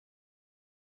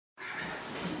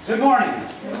Good morning.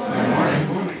 Good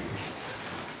morning.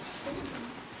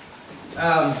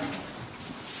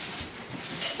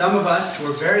 Some of us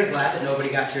were very glad that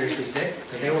nobody got seriously sick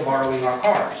because they were borrowing our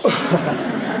cars. So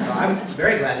I'm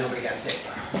very glad nobody got sick.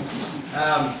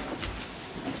 I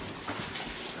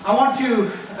want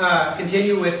to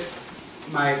continue with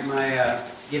my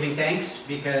giving thanks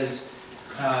because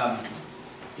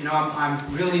you know,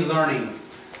 I'm really learning.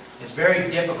 It's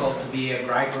very difficult to be a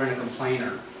griper and a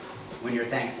complainer when you're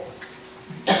thankful.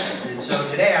 And so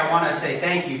today I want to say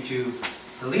thank you to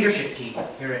the leadership team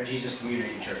here at Jesus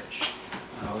Community Church.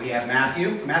 We have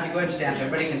Matthew. Matthew, go ahead and stand so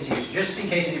everybody can see you. So just in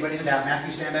case anybody's in doubt,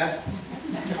 Matthew, stand up.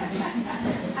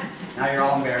 Now you're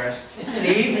all embarrassed.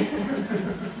 Steve.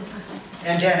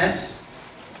 And Dennis.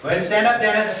 Go ahead and stand up,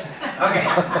 Dennis. Okay.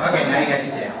 Okay, now you guys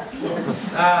can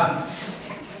stand.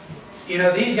 You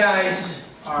know, these guys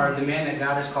are the men that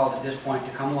God has called at this point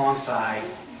to come alongside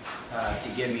to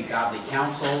give me godly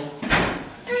counsel,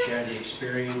 to share the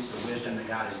experience, the wisdom that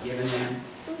God has given them,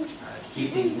 to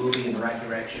keep things moving in the right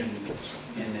direction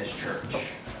in this church.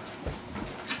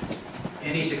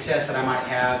 Any success that I might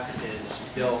have is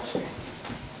built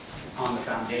on the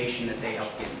foundation that they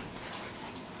helped give me.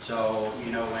 So,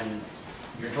 you know, when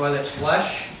your toilet's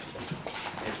flush,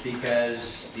 it's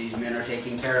because these men are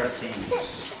taking care of things.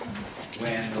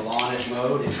 When the lawn is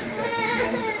mowed, it's because these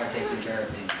men are taking care of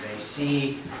things. They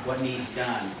see what needs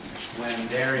done. When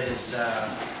there is a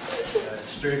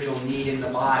spiritual need in the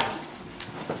body,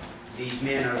 these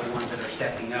men are the ones that are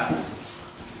stepping up.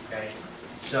 Okay?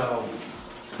 So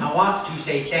I want to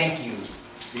say thank you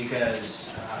because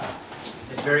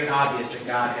it's very obvious that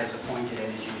God has appointed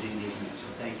and is using these men. So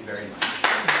thank you very much.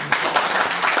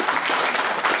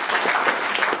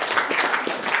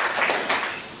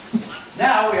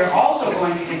 Now we are also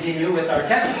going to continue with our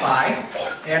testify,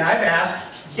 and I've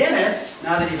asked Dennis,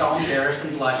 now that he's all embarrassed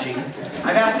and blushing,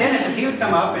 I've asked Dennis if he would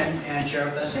come up and share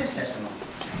with us his testimony.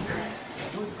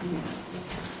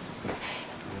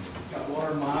 Got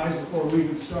water in my eyes before we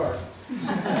even start.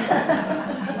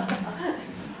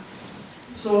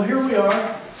 So here we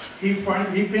are. He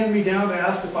pinned me down to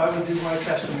ask if I would do my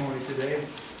testimony today.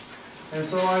 And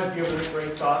so I've given it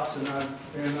great thoughts, and I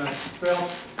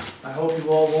felt, I hope you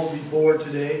all won't be bored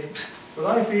today, but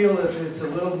I feel that it's a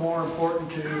little more important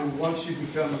to, once you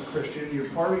become a Christian,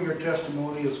 part of your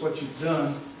testimony is what you've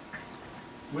done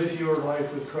with your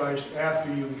life with Christ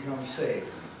after you become saved.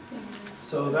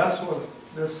 So that's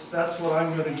what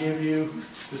I'm going to give you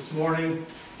this morning,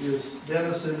 is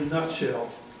Dennis in a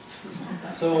nutshell.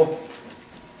 So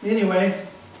anyway,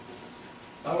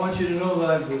 I want you to know that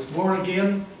I was born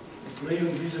again, believe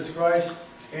in Jesus Christ,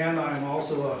 and I'm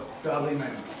also a godly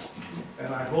man.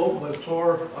 And I hope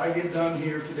before I get done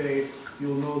here today,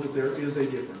 you'll know that there is a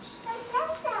difference.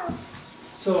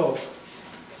 So,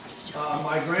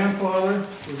 my grandfather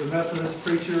was a Methodist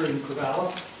preacher in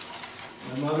Corvallis.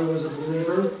 My mother was a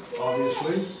believer,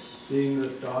 obviously, being the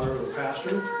daughter of a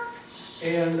pastor.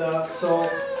 And so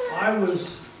I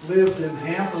lived in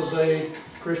half of a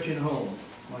Christian home.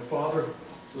 My father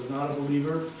was not a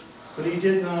believer, but he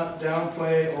did not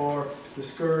downplay or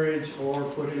discourage or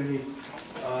put any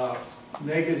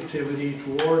negativity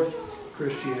toward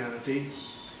Christianity.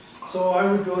 So I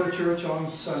would go to church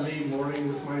on Sunday morning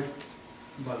with my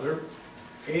mother.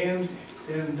 And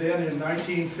then in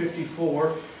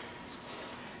 1954,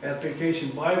 at Vacation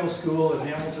Bible School in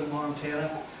Hamilton,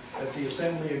 Montana, at the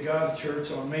Assembly of God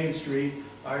Church on Main Street,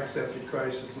 I accepted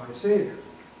Christ as my Savior.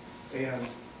 And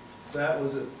that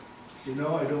was it. You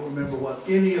know, I don't remember what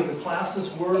any of the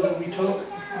classes were that we took,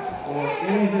 or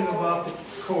anything about the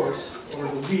course or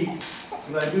the week,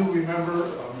 but I do remember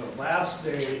on the last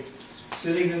day,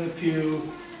 sitting in the pew,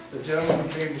 the gentleman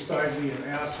came beside me and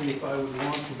asked me if I would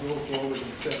want to go forward and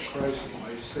accept Christ as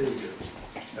my Savior,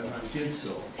 and I did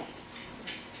so,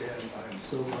 and I'm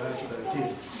so glad that I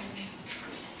did.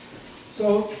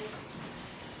 So,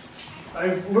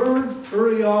 I've learned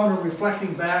early on, or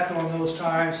reflecting back on those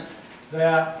times,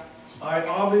 that I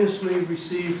obviously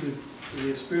received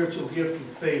the spiritual gift of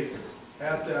faith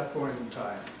at that point in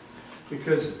time.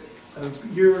 Because a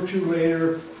year or two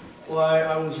later,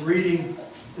 I was reading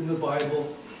in the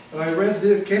Bible, and I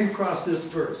came across this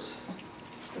verse.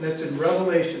 And it's in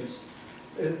Revelations,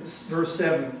 it's verse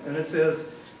 7, and it says,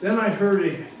 "Then I heard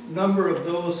a number of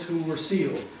those who were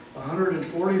sealed,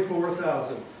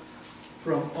 144,000,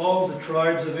 from all the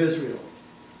tribes of Israel."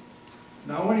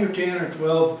 Now when you're 10 or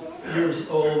 12 years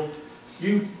old,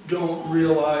 you don't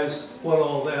realize what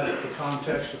all that, the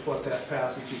context of what that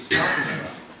passage is talking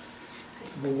about.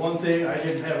 The one thing, I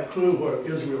didn't have a clue what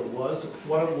Israel was,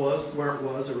 what it was, where it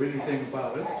was, or anything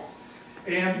about it.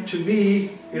 And to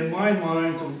me, in my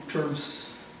mind, the term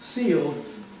sealed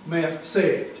meant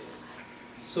saved.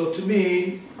 So to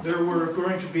me, there were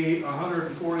going to be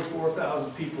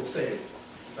 144,000 people saved.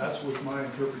 That was my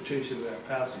interpretation of that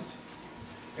passage.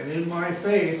 And in my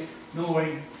faith,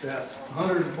 knowing that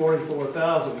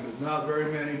 144,000 is not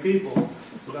very many people,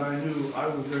 but I knew I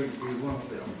was going to be one of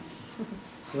them.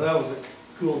 So that was a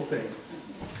cool thing.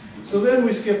 So then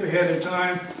we skip ahead in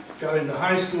time, got into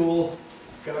high school,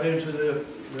 got into the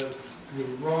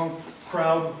wrong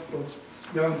crowd of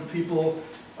young people,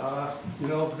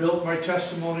 built my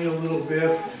testimony a little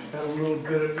bit, had a little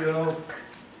bit of,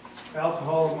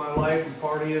 alcohol in my life and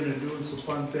partying and doing some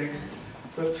fun things.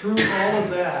 But through all of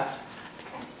that,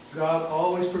 God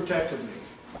always protected me.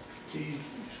 He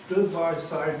stood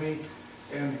beside me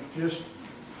and just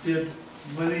did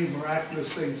many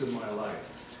miraculous things in my life.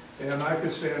 And I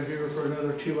could stand here for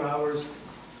another 2 hours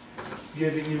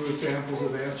giving you examples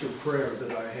of answered prayer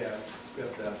that I had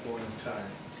at that point in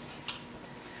time.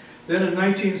 Then in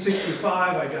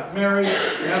 1965, I got married,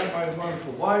 met my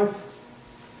wonderful wife,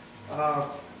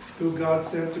 who God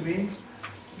sent to me.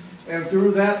 And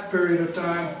through that period of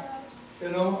time,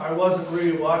 I wasn't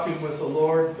really walking with the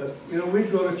Lord, but,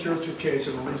 we'd go to church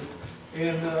occasionally.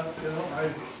 And, I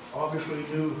obviously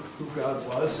knew who God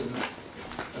was,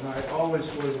 and I always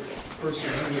was a person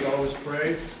who would always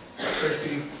pray,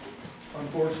 especially,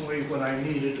 unfortunately, when I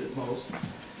needed it most.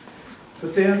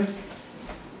 But then,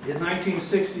 in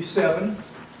 1967,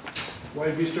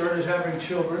 we started having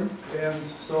children, and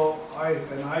so I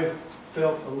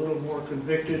felt a little more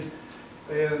convicted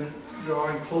and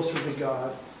drawing closer to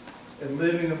God and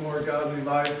living a more godly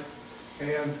life.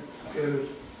 And in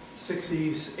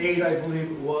 68, I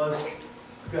believe it was,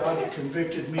 God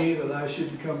convicted me that I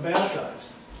should become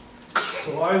baptized.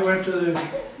 So I went to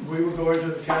we were going to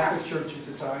the Catholic Church at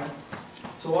the time.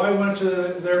 So I went to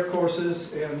their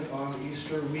courses, and on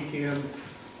Easter weekend,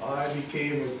 I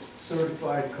became a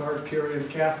certified card-carrying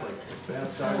Catholic,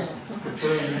 baptized,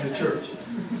 confirmed in the church.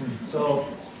 So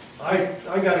I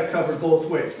got it covered both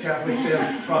ways, Catholics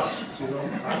and Protestants,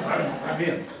 I'm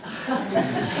in.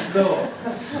 So,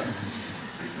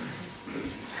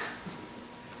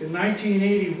 in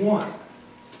 1981,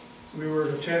 we were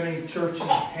attending church in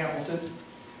Hamilton,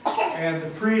 and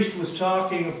the priest was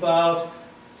talking about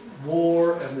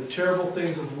war and the terrible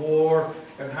things of war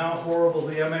and how horrible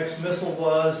the MX missile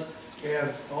was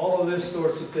and all of this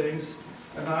sorts of things.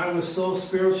 And I was so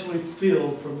spiritually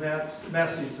filled from that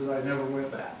message that I never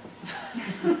went back.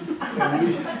 And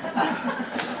we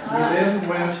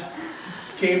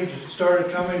then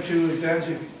started coming to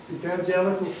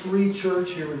Evangelical Free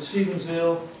Church here in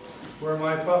Stevensville, where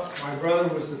my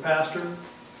brother was the pastor,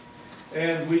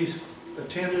 and we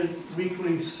attended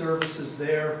weekly services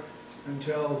there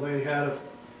until they had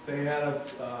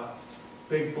a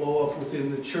big blow up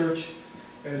within the church.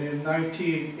 And in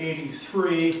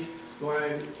 1983,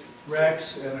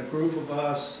 Rex and a group of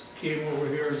us came over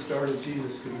here and started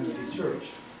Jesus Community Church.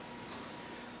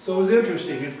 So it was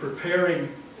interesting in preparing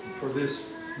for this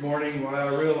morning when I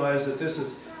realized that this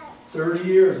is 30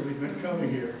 years we've been coming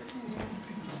here.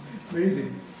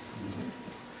 Amazing.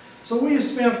 So I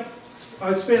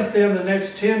spent then the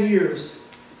next 10 years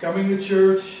coming to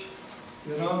church,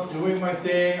 doing my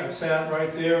thing. I sat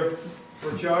right there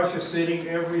where Josh is sitting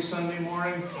every Sunday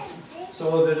morning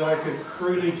so that I could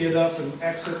freely get up and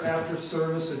exit after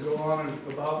service and go on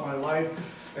about my life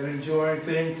and enjoying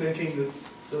things, thinking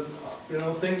that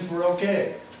things were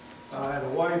okay. I had a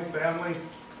wife, family,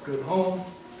 good home,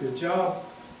 good job,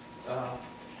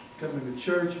 coming to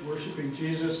church, worshiping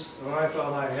Jesus, and I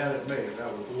thought I had it made.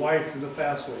 I was the wife in the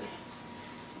fast lane.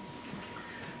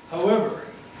 However,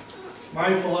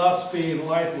 my philosophy in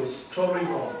life was totally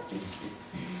wrong.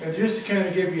 And just to kind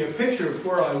of give you a picture of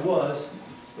where I was,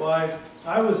 why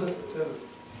I was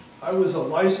a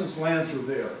licensed land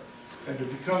surveyor, and to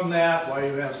become that, why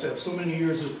you have to have so many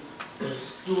years of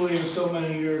schooling, so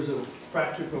many years of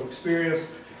practical experience,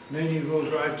 and then you go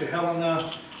drive to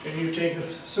Helena and you take a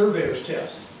surveyor's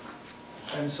test.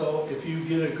 And so if you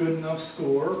get a good enough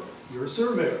score, you're a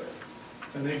surveyor,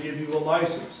 and they give you a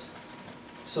license.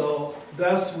 So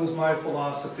that was my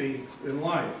philosophy in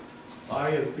life.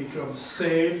 I have become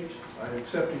saved. I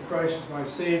accepted Christ as my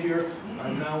Savior.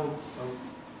 I'm now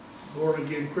a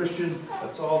born-again Christian.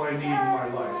 That's all I need in my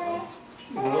life.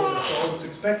 That's all that's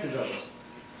expected of us.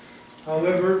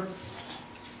 However,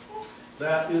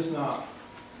 that is not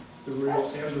the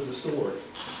real end of the story.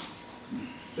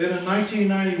 Then in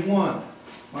 1991,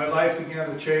 my life began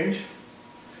to change.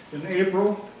 In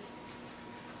April,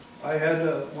 I had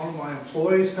one of my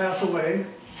employees pass away.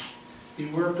 He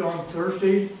worked on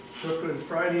Thursday, took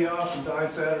Friday off, and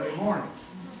died Saturday morning.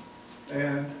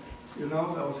 And, that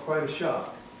was quite a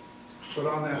shock. But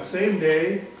on that same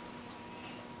day,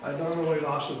 I not only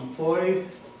lost an employee,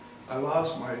 I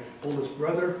lost my oldest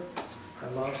brother, I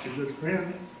lost a good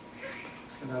friend,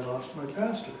 and I lost my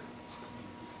pastor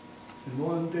in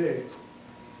one day.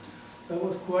 That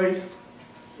was quite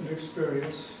an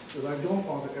experience that I don't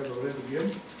want to ever live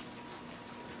again.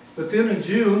 But then in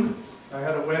June, I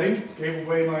had a wedding, gave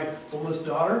away my oldest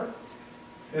daughter,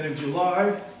 and in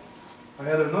July, I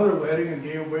had another wedding and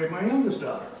gave away my youngest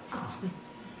daughter.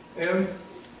 And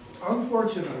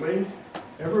unfortunately,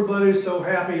 everybody's so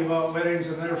happy about weddings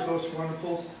and they're so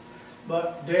wonderful,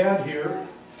 but Dad here,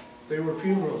 they were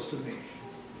funerals to me.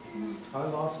 I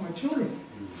lost my children,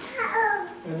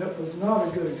 and it was not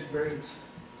a good experience.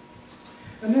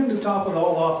 And then to top it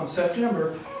all off in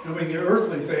September, doing the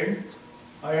earthly thing,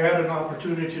 I had an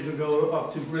opportunity to go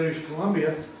up to British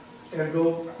Columbia and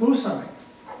go moose hunting.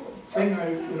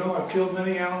 I've killed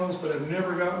many animals, but I've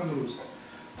never gotten a moose.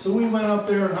 So we went up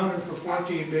there and hunted for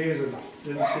 14 days and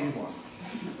didn't see one.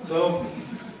 So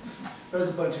there's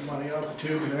a bunch of money out the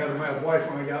tube, and I had my wife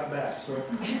when I got back. So,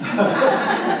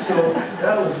 so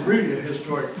that was really a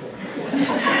historic thing.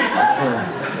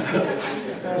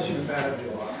 That should have mattered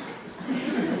a lot.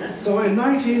 So in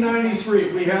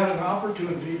 1993, we had an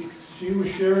opportunity. She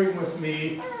was sharing with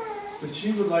me that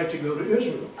she would like to go to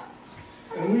Israel.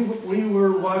 And we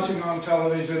were watching on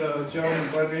television a gentleman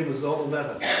by the name of Zola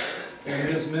Levin and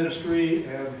his ministry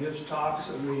and his talks,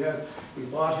 and we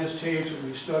bought his tapes and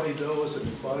we studied those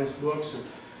and bought his books,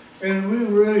 and we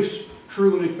really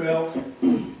truly felt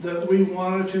that we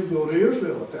wanted to go to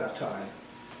Israel at that time.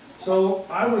 So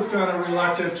I was kind of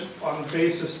reluctant on the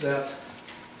basis that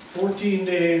 14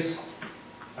 days,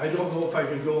 I don't know if I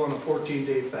could go on a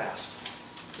 14-day fast,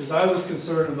 because I was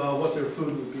concerned about what their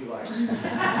food would be like.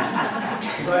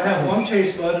 Because I have one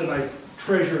taste bud and I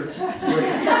treasure it.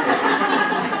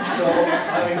 So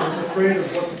I was afraid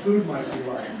of what the food might be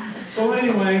like. So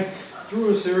anyway, through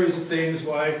a series of things,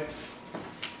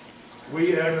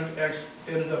 we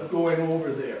ended up going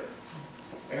over there.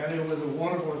 And it was a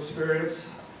wonderful experience.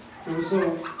 It was so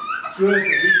good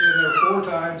that we've been there 4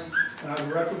 times, and I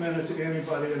would recommend it to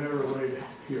anybody and everybody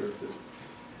here.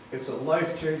 It's a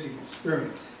life-changing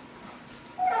experience,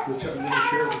 which I'm going to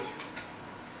share with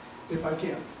you, if I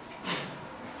can.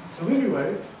 So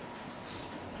anyway,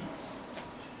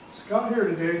 Scott here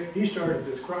today, he started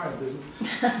this crime business.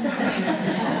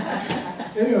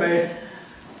 Anyway,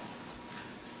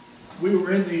 we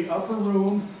were in the upper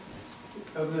room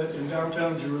in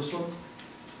downtown Jerusalem,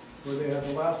 where they had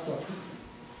the Last Supper.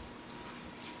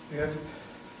 And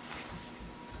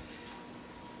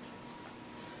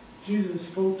Jesus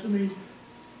spoke to me,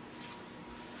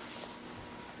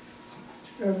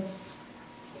 and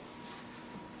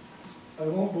I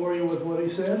won't bore you with what he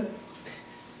said.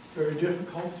 Very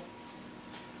difficult,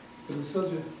 but it's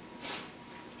such a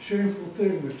shameful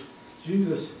thing that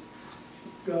Jesus,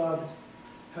 God,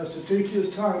 has to take his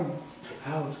time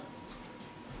out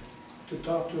to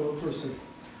talk to a person,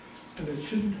 and it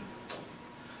should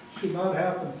not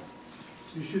happen.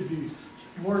 You should be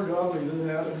more godly than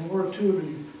that and more attuned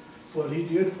to what he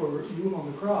did for you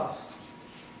on the cross.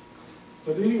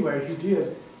 But anyway, he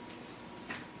did,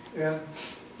 and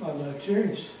my life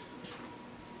changed.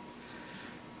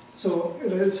 So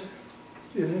it is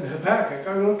in Habakkuk.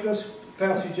 I looked this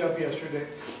passage up yesterday.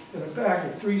 In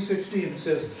Habakkuk 3:16 it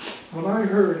says, "When I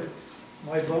heard,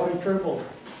 my body trembled,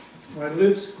 my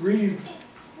lips grieved,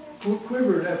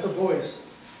 quivered at the voice.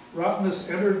 Rottenness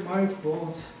entered my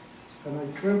bones, and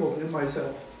I trembled in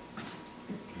myself."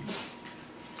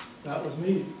 That was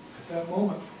me at that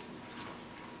moment.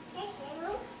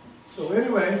 So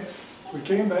anyway, we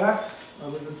came back. I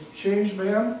was a changed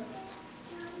man.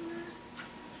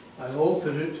 I hope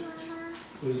that it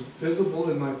was visible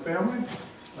in my family.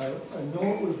 I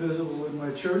know it was visible in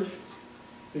my church,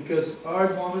 because I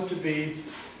wanted to be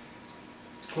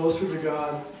closer to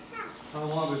God. I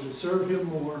wanted to serve him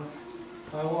more.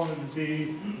 I wanted to be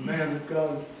the man that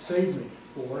God saved me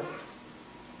for.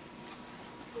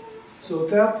 So at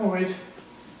that point,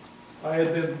 I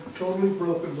had been totally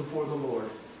broken before the Lord.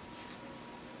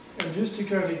 And just to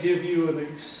kind of give you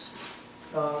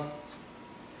a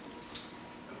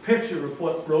picture of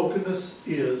what brokenness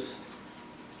is,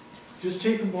 just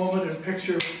take a moment and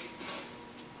picture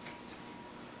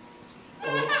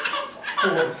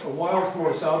a wild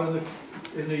horse out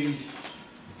in the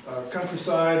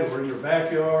countryside or in your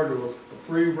backyard, or a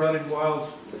free running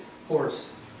wild horse.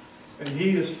 And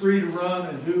he is free to run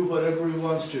and do whatever he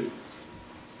wants to.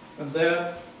 And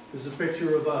that is a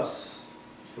picture of us,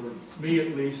 for me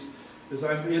at least, as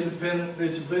I'm independent,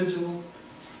 vigilant.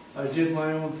 I did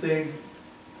my own thing.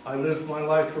 I lived my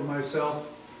life for myself.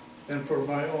 and for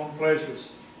my own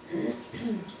pleasures.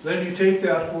 Then you take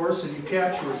that horse and you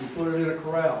capture it, you put it in a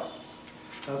corral.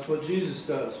 That's what Jesus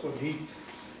does. When he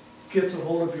gets a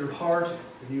hold of your heart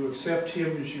and you accept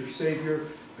him as your Savior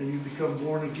and you become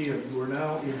born again, you are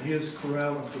now in his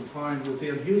corral and confined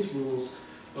within his rules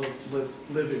of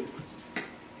living.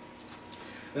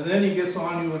 And then he gets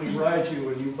on you and he rides you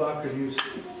and you buck and you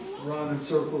run in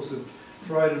circles and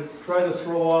try to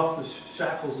throw off the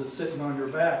shackles that's sitting on your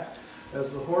back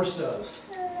as the horse does.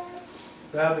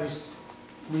 That is,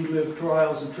 we live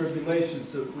trials and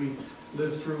tribulations that we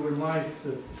live through in life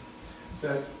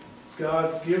that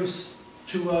God gives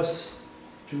to us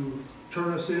to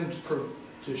turn us in,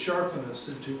 to sharpen us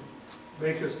and to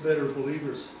make us better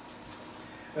believers.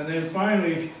 And then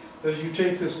finally, as you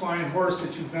take this fine horse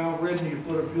that you've now ridden, you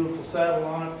put a beautiful saddle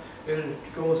on it, and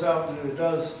it goes out and it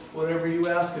does whatever you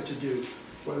ask it to do,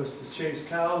 whether it's to chase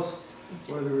cows,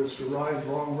 whether it's to ride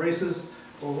long races,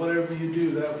 or whatever you do,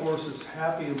 that horse is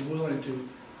happy and willing to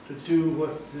do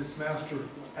what its master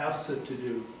asks it to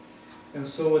do. And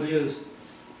so it is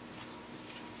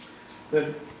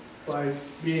that by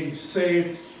being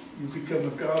saved, you become a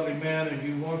godly man and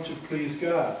you want to please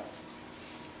God.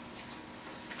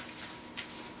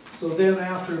 So then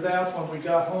after that, when we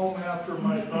got home, after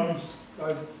my promise,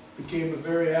 I became a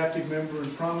very active member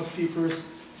in Promise Keepers,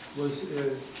 was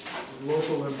a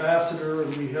local ambassador,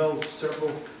 and we held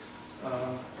several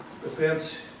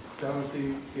events down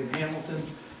in Hamilton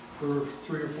for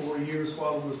 3 or 4 years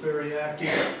while I was very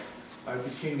active. I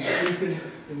became a deacon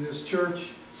in this church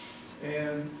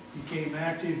and became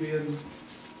active in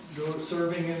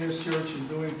serving in this church and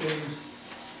doing things.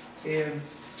 And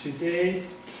today,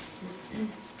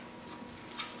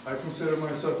 I consider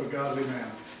myself a godly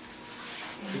man.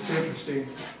 It's interesting.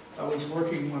 I was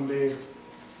working one day,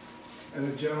 and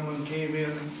a gentleman came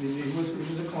in. He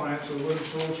was a client, so he wasn't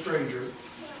a total stranger.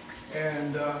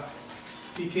 And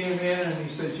he came in and he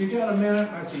says, "You got a minute?"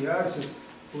 And I said, "Yeah." He says,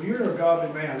 "Well, you're a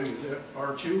godly man." He said,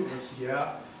 "Aren't you?" I said,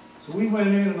 "Yeah." So we went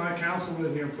in and I counseled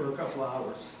with him for a couple of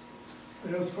hours.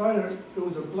 And it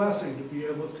was a blessing to be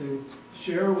able to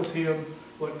share with him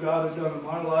what God had done in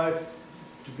my life,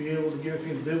 to be able to give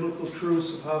him biblical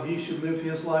truths of how he should live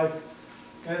his life.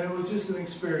 And it was just an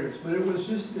experience. But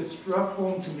it struck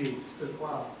home to me that,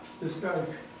 wow, this guy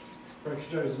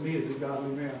recognizes me as a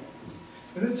godly man.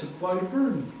 And it's quite a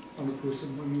burden on a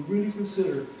person when you really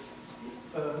consider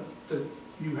that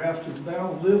you have to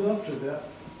now live up to that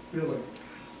feeling.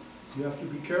 You have to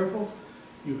be careful.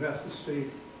 You have to stay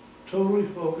totally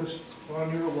focused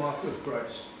on your walk with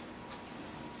Christ.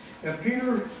 And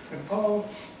Peter and Paul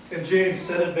and James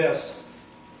said it best.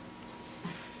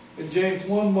 In James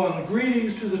 1:1,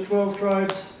 "Greetings to the 12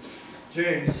 tribes,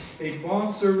 James, a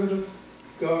bondservant of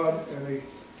God and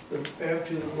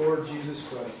to the Lord Jesus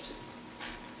Christ."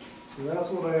 So that's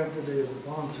what I am today, as a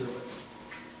bondservant.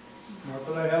 Not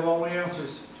that I have all the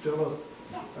answers.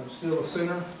 I'm still a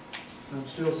sinner. I'm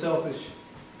still selfish.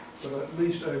 But at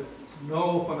least I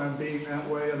know when I'm being that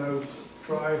way, and I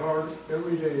try hard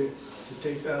every day to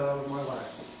take that out of my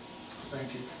life.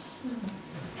 Thank you.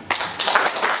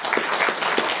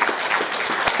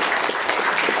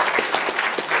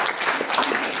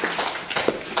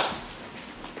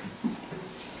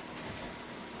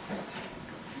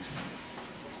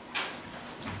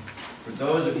 For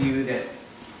those of you that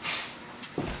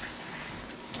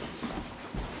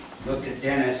looked at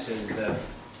Dennis as the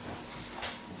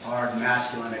hard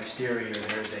masculine exterior,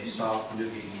 there's a soft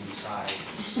nougat inside.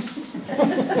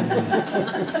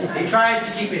 He tries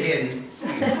to keep it hidden,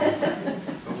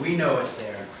 but we know it's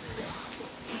there.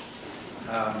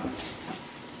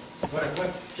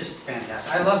 What just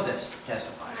fantastic. I love this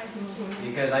testifying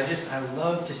because I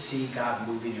love to see God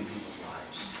moving in people's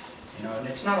lives. You know, and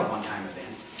it's not a one-time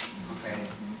event. Okay,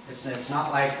 it's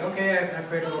not like, okay, I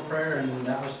prayed a little prayer and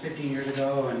that was 15 years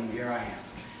ago and here I am.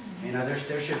 You know,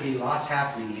 there should be lots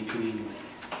happening between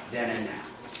then and now.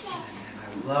 And I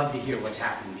love to hear what's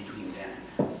happening between then and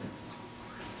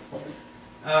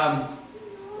now.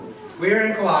 We're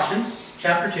in Colossians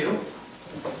chapter 2.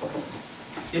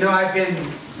 You know, I've been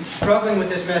struggling with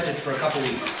this message for a couple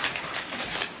weeks.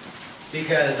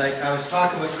 Because I was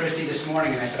talking with Christy this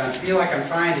morning and I said, I feel like I'm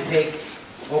trying to take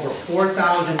over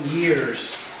 4,000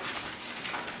 years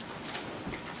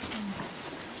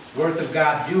worth of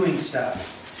God doing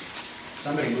stuff.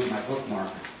 Somebody moved my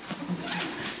bookmark.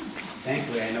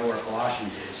 Thankfully, I know where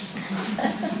Colossians is.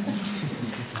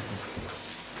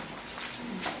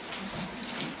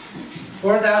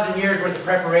 4,000 years worth of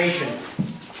preparation.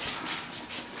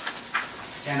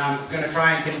 And I'm going to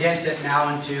try and condense it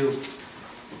now into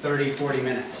 30, 40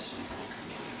 minutes.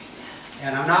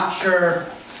 And I'm not sure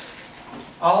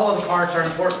all of the parts are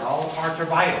important. All the parts are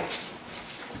vital.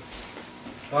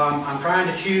 So I'm trying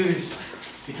to choose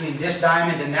between this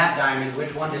diamond and that diamond,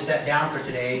 which one to set down for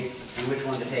today and which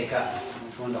one to take up,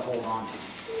 which one to hold on to.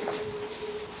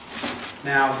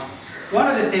 Now, one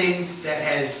of the things that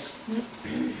has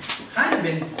kind of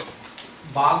been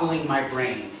boggling my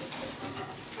brain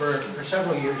for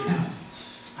several years now,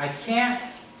 I can't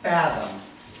fathom,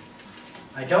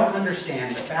 I don't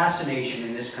understand the fascination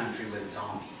in this country with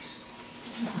zombies.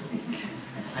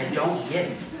 I don't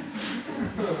get it.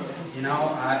 You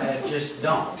know, I just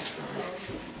don't.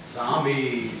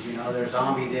 Zombies, you know, there's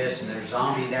zombie this and there's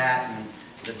zombie that, and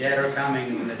the dead are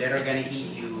coming and the dead are going to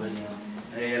eat you, and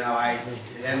you know,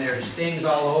 and there's things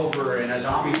all over. In a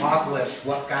zombie apocalypse,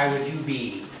 what guy would you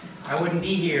be? I wouldn't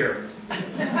be here.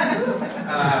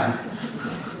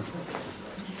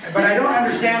 But I don't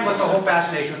understand what the whole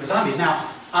fascination with the zombies. Now,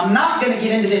 I'm not going to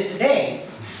get into this today,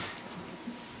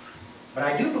 but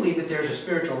I do believe that there's a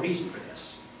spiritual reason for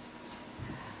this.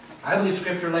 I believe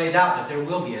Scripture lays out that there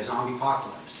will be a zombie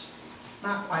apocalypse.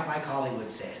 Not quite like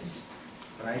Hollywood says,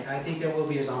 but I think there will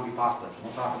be a zombie apocalypse.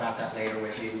 We'll talk about that later,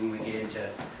 maybe when we get into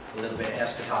a little bit of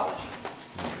eschatology.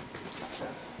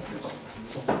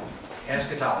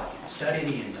 Eschatology, study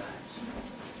the end times.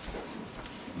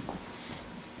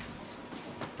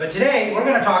 But today, we're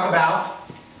going to talk about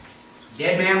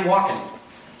dead man walking.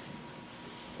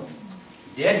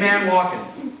 Dead man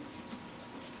walking.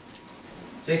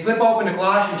 So you flip open to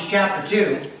Colossians chapter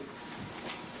 2,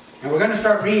 and we're going to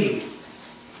start reading.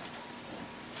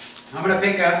 I'm going to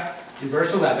pick up in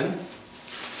verse 11.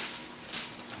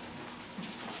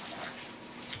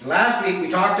 Last week we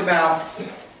talked about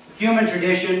human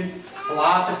tradition,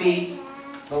 philosophy,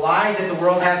 the lies that the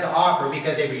world has to offer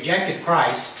because they rejected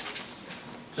Christ.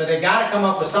 So they've got to come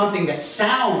up with something that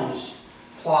sounds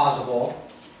plausible,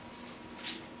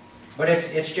 but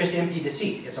it's just empty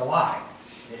deceit. It's a lie.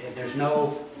 There's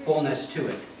no fullness to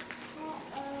it.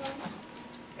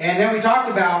 And then we talked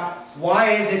about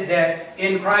why is it that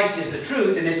in Christ is the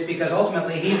truth, and it's because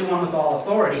ultimately He's the one with all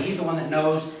authority. He's the one that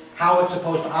knows how it's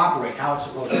supposed to operate, how it's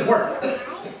supposed to work.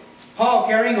 Paul,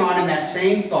 carrying on in that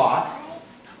same thought,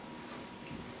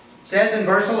 says in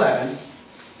verse 11,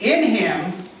 "In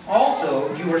Him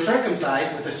also you were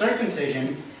circumcised with the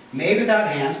circumcision made without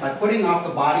hands by putting off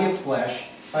the body of flesh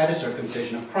by the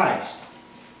circumcision of Christ,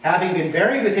 having been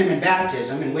buried with Him in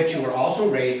baptism, in which you were also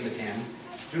raised with Him,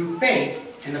 through faith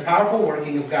in the powerful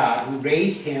working of God, who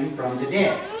raised Him from the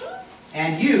dead.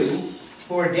 And you,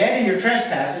 who are dead in your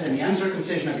trespasses and the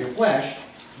uncircumcision of your flesh,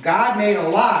 God made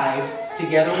alive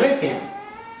together with Him,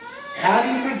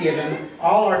 having forgiven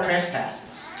all our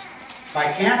trespasses,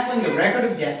 by canceling the record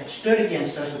of debt that stood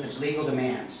against us with its legal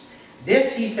demands.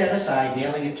 This He set aside,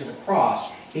 nailing it to the cross.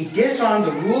 He disarmed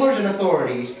the rulers and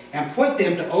authorities and put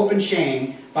them to open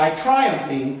shame by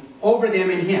triumphing over them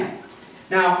in Him."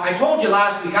 Now, I told you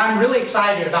last week, I'm really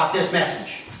excited about this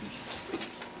message.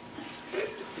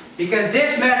 Because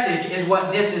this message is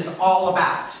what this is all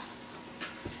about.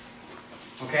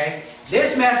 Okay?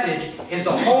 This message is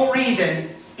the whole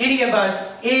reason any of us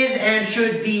is and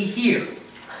should be here.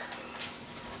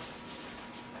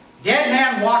 Dead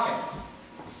man walking.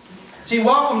 See,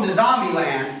 welcome to zombie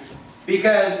land,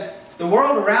 because the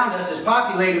world around us is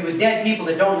populated with dead people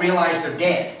that don't realize they're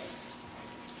dead.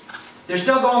 They're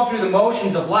still going through the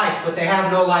motions of life, but they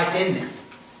have no life in them.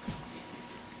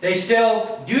 They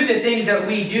still do the things that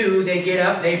we do. They get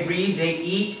up, they breathe, they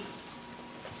eat.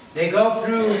 They go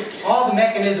through all the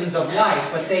mechanisms of life,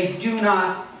 but they do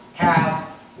not have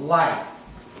life.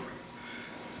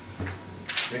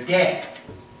 They're dead.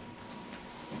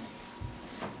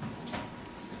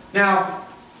 Now,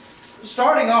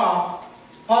 starting off,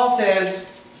 Paul says,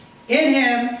 "In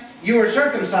Him you were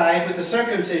circumcised with the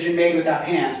circumcision made without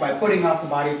hands, by putting off the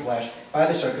body of flesh by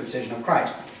the circumcision of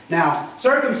Christ." Now,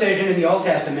 circumcision in the Old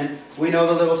Testament, we know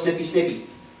the little snippy.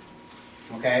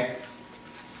 Okay?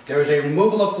 There was a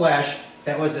removal of flesh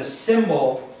that was a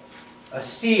symbol, a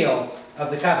seal of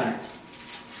the covenant.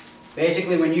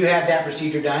 Basically, when you had that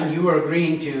procedure done, you were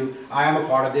agreeing to, I am a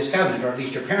part of this covenant, or at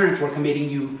least your parents were committing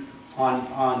you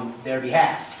on their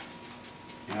behalf.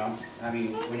 You know, I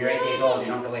mean, when you're 8 days old,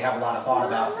 you don't really have a lot of thought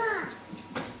about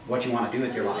what you want to do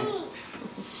with your life.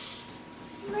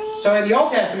 So in the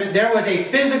Old Testament, there was a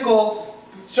physical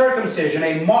circumcision,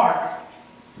 a mark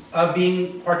of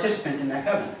being participant in that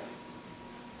covenant.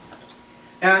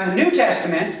 Now in the New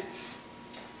Testament,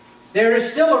 there is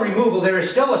still a removal, there is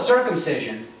still a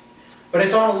circumcision, but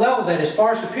it's on a level that is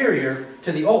far superior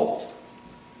to the Old.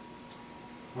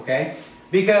 Okay?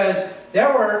 Because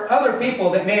there were other people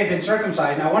that may have been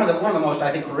circumcised. Now one of the most,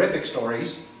 I think, horrific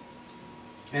stories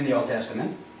in the Old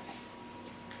Testament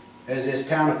as this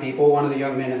town of people, one of the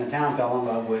young men in the town fell in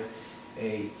love with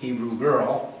a Hebrew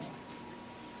girl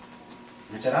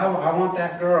and said, I want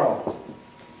that girl.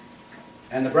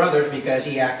 And the brothers, because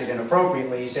he acted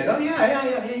inappropriately, said, oh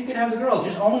yeah, you can have the girl.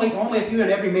 Just only if you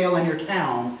and every male in your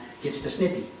town gets the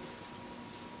snippy.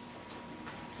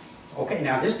 Okay,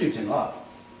 now this dude's in love.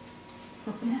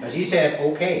 Because he said,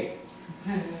 okay.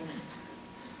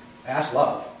 That's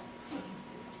love.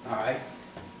 All right?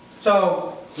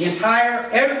 So,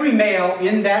 every male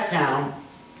in that town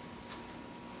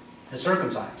is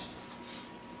circumcised.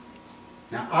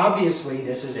 Now, obviously,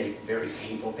 this is a very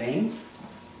painful thing,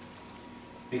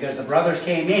 because the brothers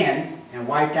came in and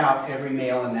wiped out every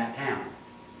male in that town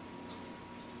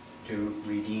to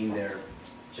redeem their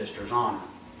sister's honor.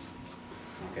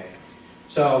 Okay?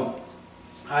 So,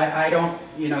 I don't,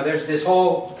 there's this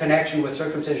whole connection with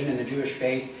circumcision in the Jewish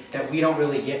faith that we don't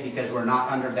really get because we're not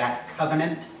under that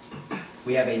covenant.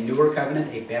 We have a newer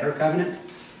covenant, a better covenant.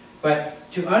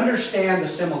 But to understand the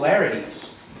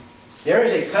similarities, there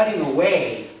is a cutting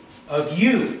away of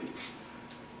you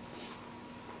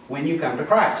when you come to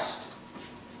Christ.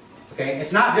 Okay?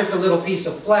 It's not just a little piece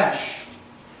of flesh.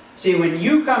 See, when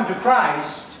you come to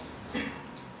Christ,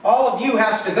 all of you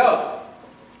has to go.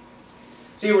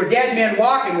 See, we're dead men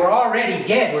walking. We're already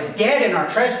dead. We're dead in our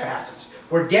trespasses.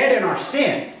 We're dead in our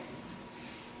sin.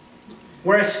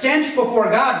 We're a stench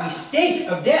before God. We stink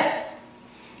of death.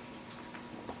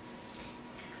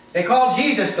 They called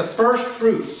Jesus the first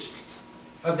fruits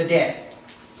of the dead.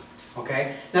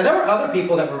 Okay? Now, there were other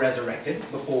people that were resurrected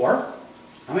before.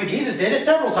 I mean, Jesus did it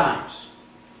several times.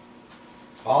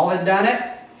 Paul had done it.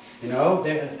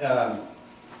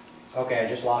 Okay, I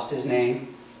just lost his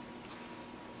name.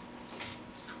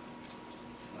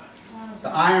 The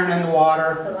iron and the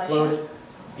water floated.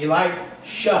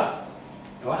 Elisha.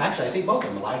 Well, actually, I think both of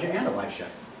them, Elijah and Elisha,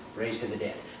 raised to the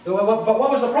dead. But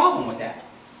what was the problem with that?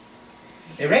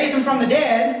 They raised them from the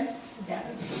dead,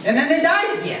 and then they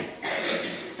died again.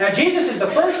 Now, Jesus is the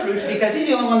first fruits because he's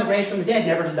the only one that raised from the dead,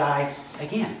 never to die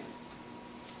again.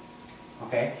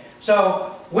 Okay?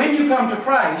 So, when you come to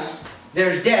Christ,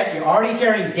 there's death. You're already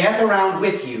carrying death around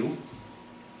with you.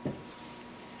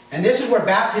 And this is where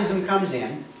baptism comes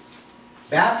in.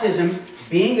 Baptism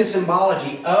being the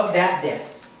symbology of that death.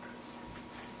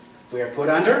 We are put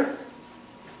under,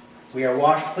 we are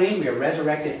washed clean, we are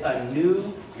resurrected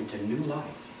anew into new life.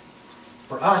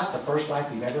 For us, the first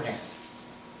life we've ever had.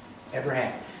 Ever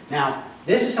had. Now,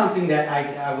 this is something that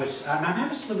I'm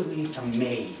absolutely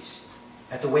amazed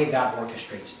at the way God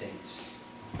orchestrates things.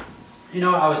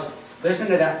 I was listening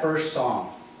to that first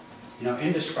song,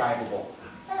 indescribable,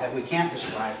 that we can't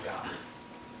describe God.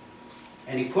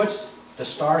 And he puts the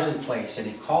stars in place, and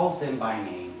he calls them by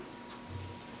name.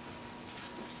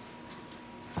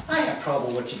 I have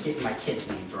trouble with just getting my kids'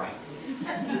 names right.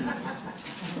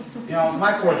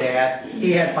 My poor dad,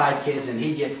 he had 5 kids, and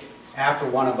he'd get after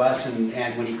one of us,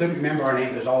 and when he couldn't remember our name,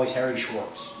 it was always Harry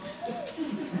Schwartz.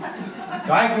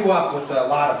 So I grew up with a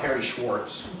lot of Harry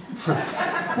Schwartz.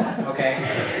 Okay?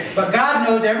 But God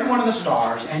knows every one of the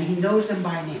stars, and he knows them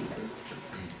by name.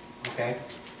 Okay?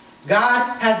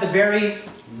 God has the very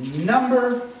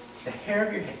number, the hair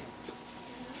of your head.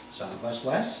 Some of us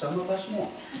less, some of us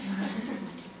more.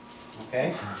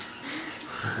 Okay?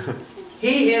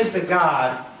 He is the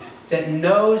God that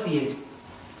knows the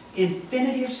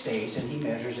infinity of space, and he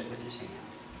measures it with his hand.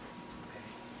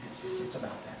 Okay? It's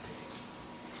about that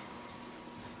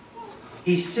big.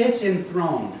 He sits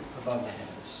enthroned above the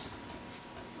heavens.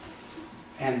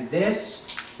 And this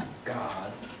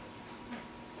God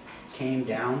came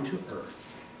down to earth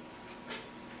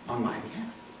on my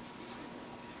behalf.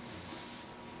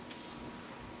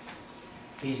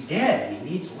 He's dead and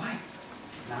he needs life.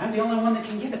 And I'm the only one that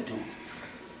can give it to him.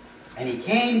 And he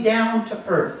came down to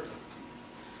earth.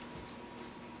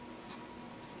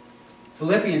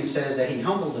 Philippians says that he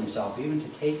humbled himself even to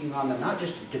taking on, not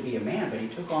just to be a man, but he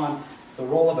took on the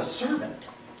role of a servant.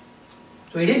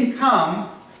 So he didn't come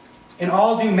in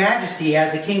all due majesty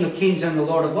as the King of Kings and the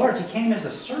Lord of Lords. He came as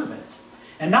a servant.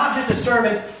 And not just a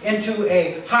servant into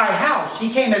a high house. He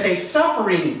came as a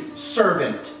suffering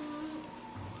servant.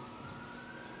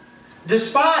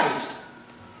 Despised.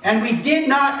 And we did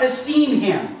not esteem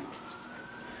him.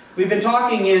 We've been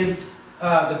talking in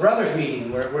the brothers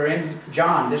meeting. We're in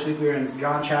John. This week we're in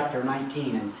John chapter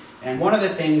 19. And one of the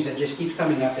things that just keeps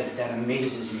coming up that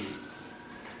amazes me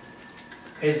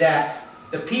is that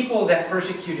the people that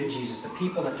persecuted Jesus, the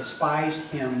people that despised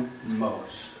him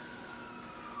most,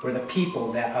 were the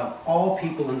people that of all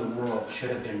people in the world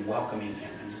should have been welcoming him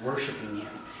and worshiping him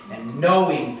and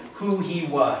knowing who he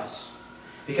was.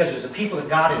 Because it was the people that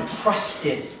God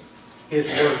entrusted his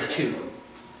word to.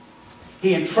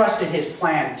 He entrusted his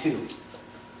plan to.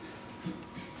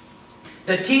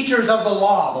 The teachers of the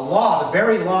law, the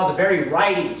very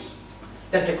writings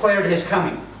that declared his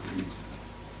coming.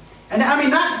 And I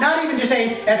mean, not even just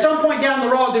saying, at some point down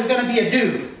the road, there's going to be a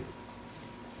dude.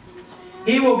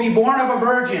 He will be born of a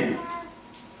virgin.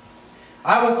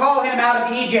 I will call him out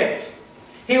of Egypt.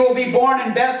 He will be born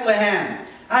in Bethlehem.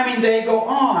 I mean, they go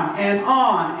on and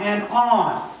on and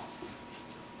on.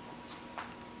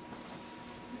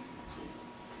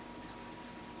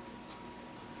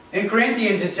 In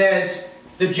Corinthians it says,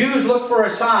 the Jews look for a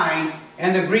sign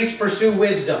and the Greeks pursue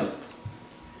wisdom.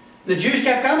 The Jews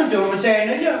kept coming to him and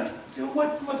saying,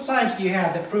 what signs do you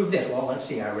have that prove this? Well, let's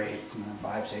see, I raised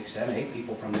 5, 6, 7, 8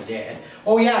 people from the dead.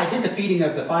 Oh yeah, I did the feeding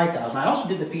of the 5,000. I also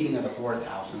did the feeding of the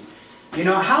 4,000. You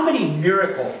know, how many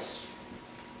miracles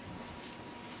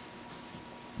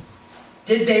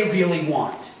did they really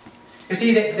want? You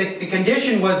see, the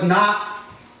condition was not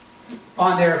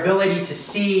on their ability to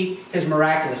see his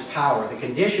miraculous power. The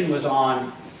condition was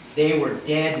on they were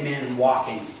dead men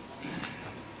walking.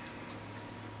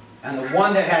 And the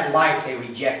one that had life they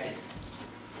rejected.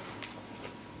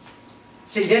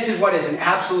 See, this is what is an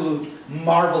absolute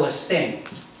marvelous thing.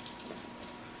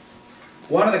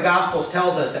 One of the Gospels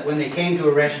tells us that when they came to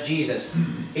arrest Jesus,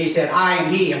 he said, I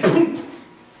am he, and boom,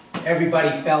 everybody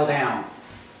fell down.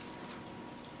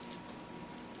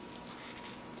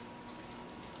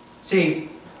 See,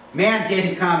 man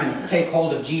didn't come and take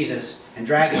hold of Jesus and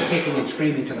drag him kicking and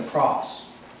screaming to the cross.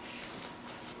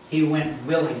 He went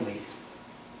willingly,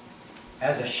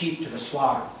 as a sheep to the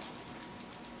slaughter.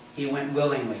 He went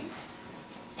willingly.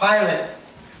 Pilate,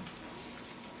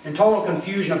 in total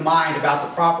confusion of mind about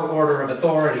the proper order of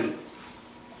authority,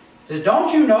 says,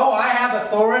 don't you know I have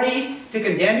authority to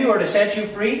condemn you or to set you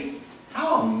free?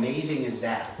 How amazing is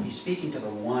that? He's speaking to the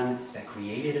one that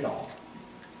created it all.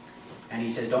 And he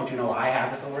says, don't you know I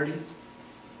have authority?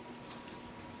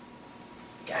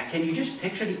 Can you just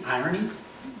picture the irony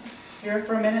here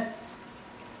for a minute?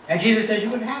 And Jesus says you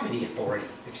wouldn't have any authority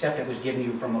except it was given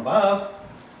you from above.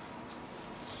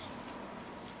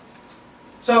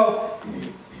 So,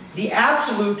 the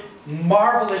absolute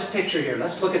marvelous picture here.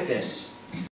 Let's look at this.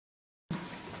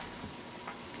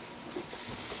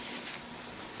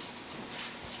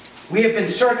 We have been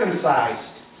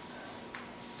circumcised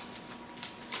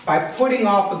by putting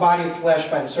off the body of flesh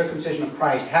by the circumcision of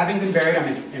Christ, having been buried, I'm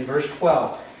in verse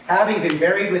 12, having been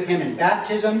buried with him in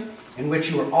baptism, in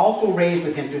which you were also raised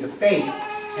with him through the faith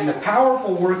in the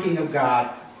powerful working of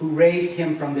God who raised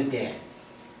him from the dead.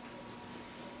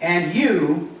 And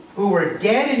you, who were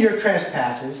dead in your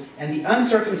trespasses and the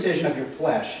uncircumcision of your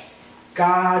flesh,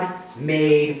 God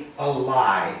made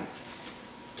alive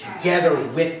together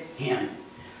with him.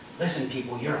 Listen,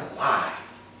 people, you're alive.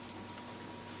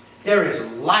 There is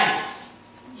life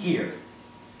here.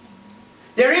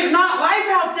 There is not life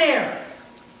out there.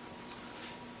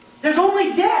 There's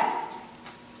only death.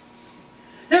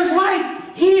 There's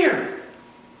life here.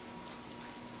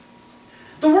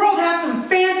 The world has some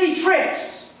fancy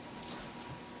tricks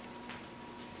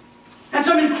and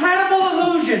some incredible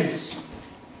illusions.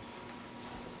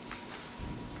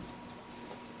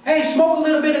 Hey, smoke a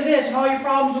little bit of this and all your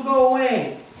problems will go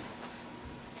away.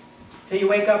 Till you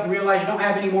wake up and realize you don't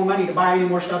have any more money to buy any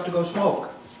more stuff to go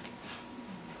smoke.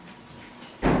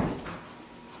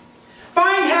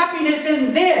 Find happiness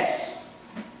in this.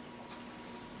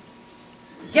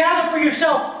 Gather for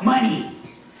yourself money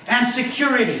and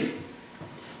security.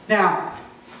 Now,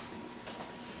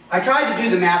 I tried to do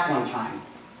the math one time.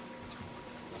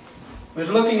 I was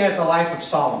looking at the life of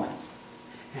Solomon,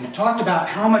 and it talked about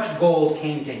how much gold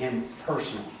came to him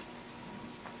personally.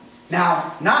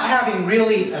 Now, not having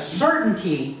really a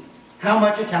certainty how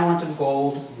much a talent of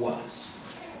gold was,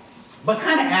 but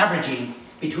kind of averaging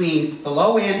between the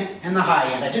low end and the high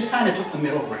end. I just kind of took the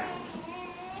middle ground.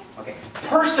 Okay.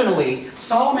 Personally,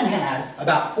 Solomon had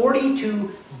about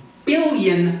 $42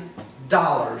 billion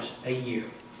a year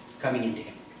coming into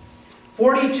him.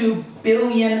 $42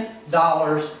 billion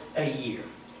a year.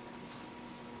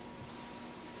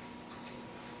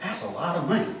 That's a lot of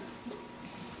money.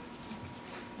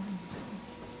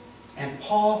 And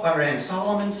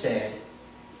Solomon said,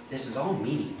 this is all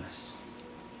meaningless.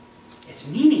 It's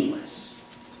meaningless.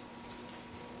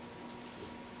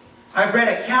 I've read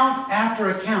account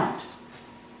after account.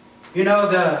 You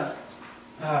know, the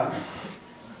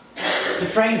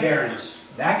train barons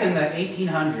back in the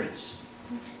 1800s.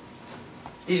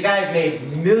 These guys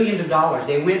made millions of dollars.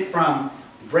 They went from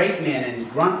brakemen and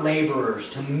grunt laborers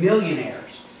to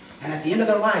millionaires. And at the end of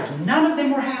their lives, none of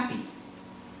them were happy.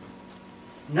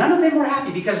 None of them were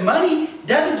happy because money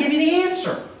doesn't give you the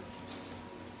answer.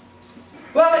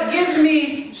 Well, it gives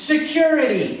me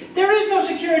security. There is no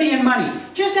security in money.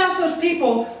 Just ask those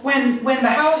people when the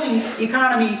housing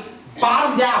economy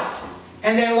bottomed out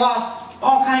and they lost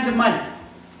all kinds of money.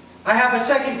 I have a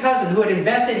second cousin who had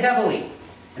invested heavily,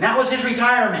 and that was his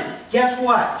retirement. Guess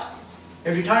what?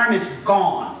 His retirement's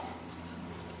gone.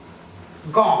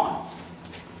 Gone.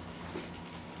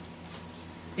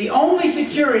 The only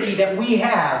security that we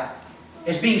have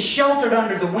is being sheltered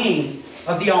under the wing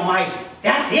of the Almighty.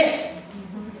 That's it.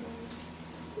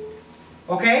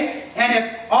 Okay? And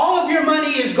if all of your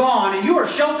money is gone and you are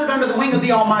sheltered under the wing of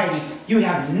the Almighty, you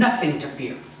have nothing to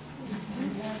fear.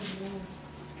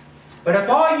 But if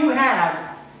all you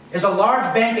have is a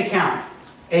large bank account,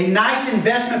 a nice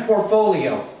investment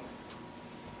portfolio,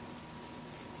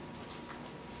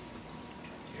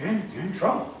 you're in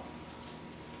trouble.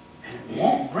 And it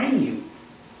won't bring you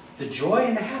the joy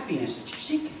and the happiness that you're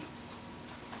seeking.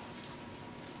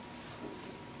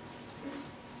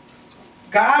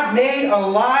 God made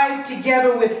alive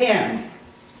together with Him.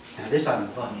 Now this, I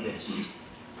love this.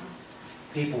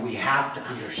 People, we have to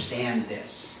understand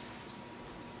this.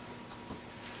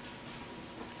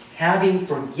 Having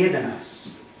forgiven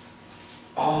us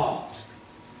all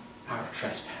our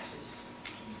trespasses.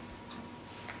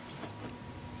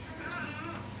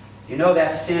 You know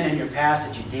that sin in your past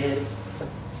that you did,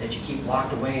 that you keep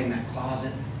locked away in that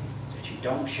closet, that you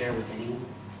don't share with anyone?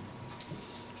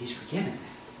 He's forgiven that.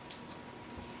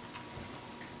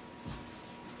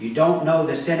 You don't know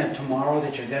the sin of tomorrow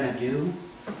that you're going to do?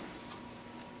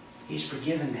 He's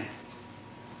forgiven that.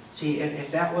 See,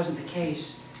 if that wasn't the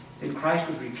case, then Christ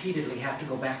would repeatedly have to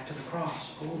go back to the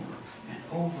cross over and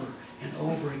over and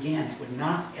over again. It would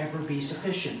not ever be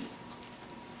sufficient.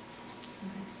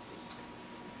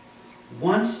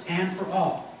 Once and for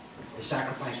all, the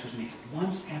sacrifice was made.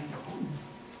 Once and for all.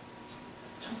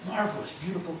 It's a marvelous,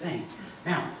 beautiful thing.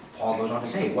 Now, Paul goes on to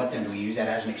say, what then? Do we use that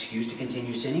as an excuse to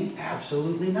continue sinning?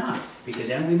 Absolutely not. Because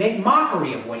then we make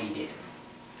mockery of what he did.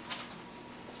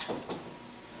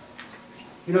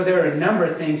 You know, there are a number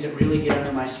of things that really get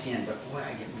under my skin, but boy,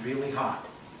 I get really hot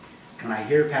when I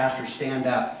hear pastors stand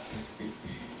up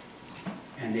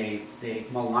and they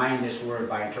malign this word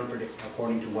by interpreting it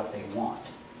according to what they want,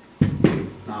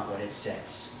 not what it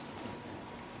says.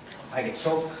 I get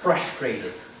so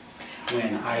frustrated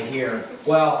when I hear,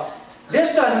 well,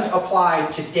 this doesn't apply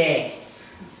today.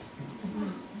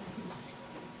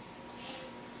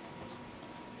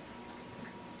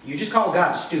 You just call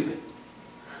God stupid.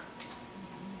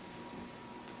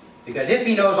 Because if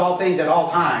He knows all things at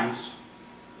all times,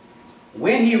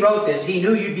 when He wrote this, He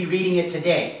knew you'd be reading it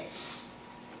today.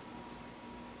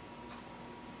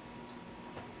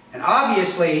 And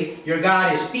obviously, your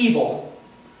God is feeble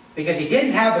because He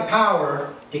didn't have the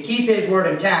power to keep His word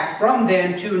intact from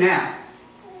then to now.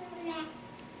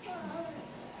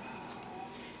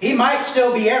 He might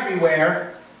still be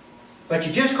everywhere, but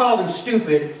you just called Him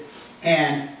stupid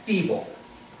and feeble.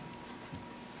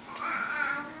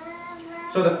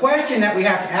 So the question that we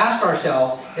have to ask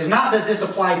ourselves is not, does this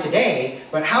apply today,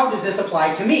 but how does this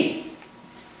apply to me?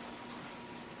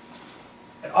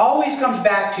 It always comes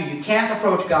back to, you can't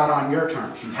approach God on your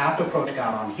terms. You have to approach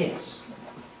God on His.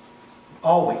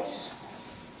 Always.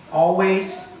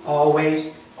 Always,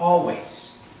 always,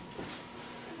 always.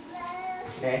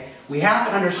 Okay? We have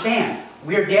to understand,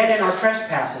 we are dead in our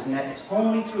trespasses, and that it's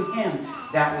only through Him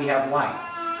that we have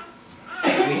life.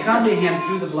 We come to Him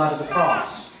through the blood of the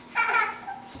cross.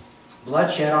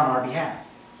 Blood shed on our behalf.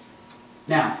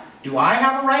 Now, do I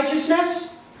have a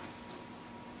righteousness?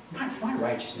 My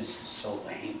righteousness is so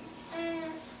lame.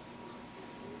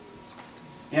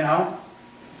 You know?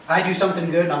 I do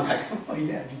something good and I'm like, oh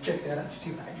yeah, did you check that out? Did you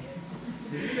see what I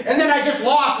did? And then I just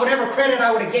lost whatever credit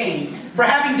I would have gained for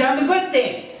having done the good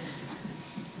thing.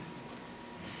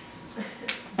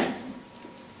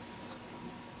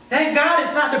 Thank God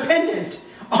it's not dependent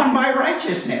on my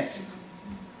righteousness.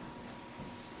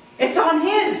 It's on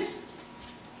His.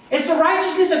 It's the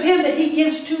righteousness of Him that He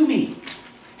gives to me.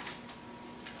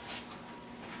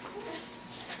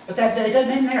 But that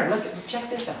doesn't end there. Look, check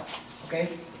this out. Okay?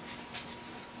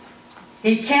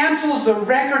 He cancels the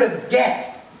record of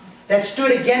debt that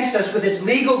stood against us with its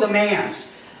legal demands.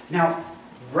 Now,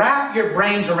 wrap your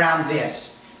brains around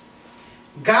this.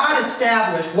 God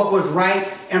established what was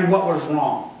right and what was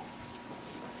wrong.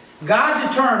 God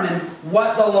determined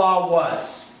what the law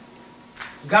was.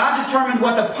 God determined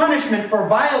what the punishment for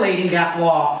violating that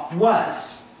law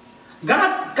was.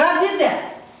 God did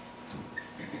that.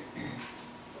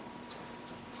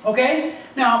 Okay?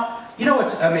 Now, you know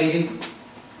what's amazing?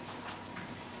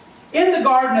 In the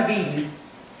Garden of Eden,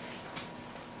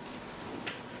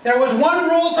 there was one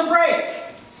rule to break.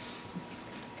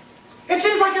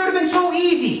 would have been so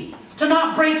easy to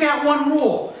not break that one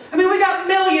rule. I mean, we got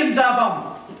millions of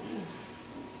them.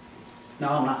 No,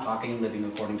 I'm not talking living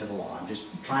according to the law. I'm just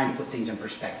trying to put things in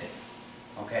perspective.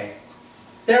 Okay?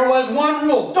 There was one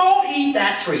rule. Don't eat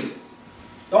that tree.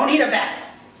 Don't eat of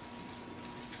that.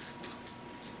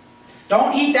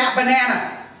 Don't eat that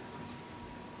banana.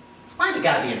 Why's it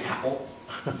got to be an apple?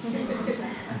 It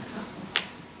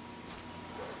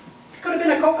could have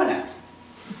been a coconut.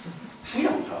 We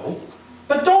don't know.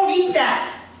 But don't eat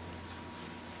that.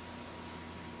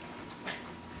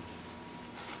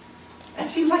 That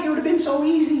seems like it would have been so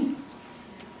easy.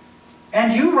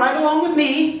 And you, right along with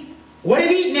me, would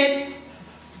have eaten it.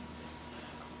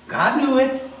 God knew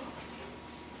it.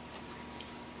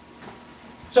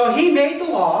 So He made the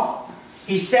law.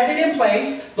 He set it in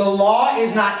place. The law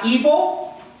is not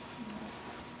evil.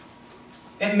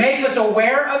 It makes us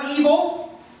aware of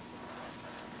evil.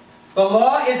 The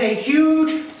law is a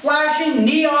huge, flashing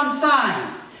neon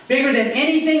sign, bigger than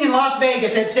anything in Las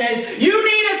Vegas, that says, you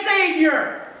need a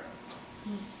Savior.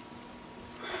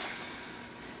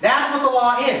 That's what the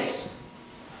law is.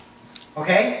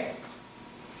 Okay?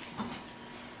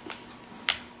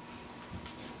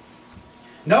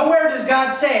 Nowhere does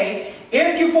God say,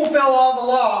 if you fulfill all the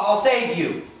law, I'll save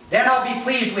you. Then I'll be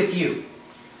pleased with you.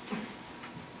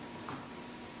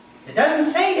 It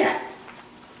doesn't say that.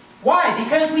 Why?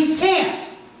 Because we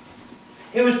can't.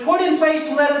 It was put in place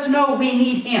to let us know we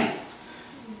need Him.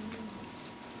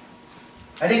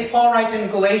 I think Paul writes in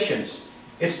Galatians,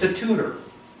 it's the tutor.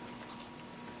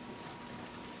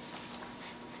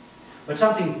 But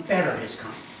something better has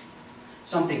come.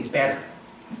 Something better.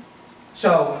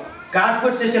 So, God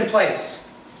puts this in place.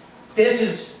 This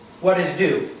is what is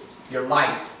due. Your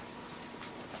life.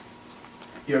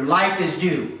 Your life is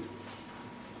due.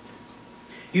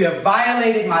 You have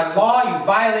violated my law. You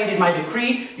violated my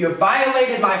decree. You have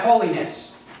violated my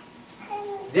holiness.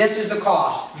 This is the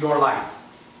cost. Your life.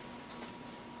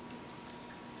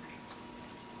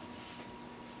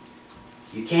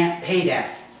 You can't pay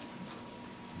that.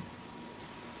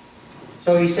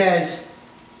 So he says,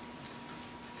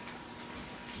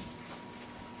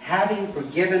 having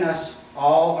forgiven us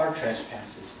all our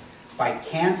trespasses by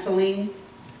canceling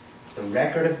the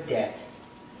record of debt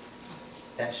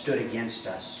that stood against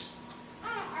us.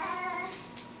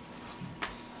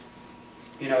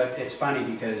 You know, it's funny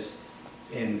because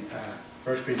in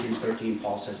 1 Corinthians 13,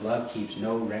 Paul says, love keeps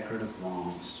no record of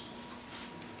wrongs.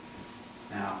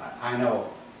 Now, I know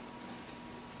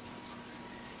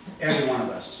every one of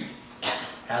us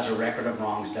has a record of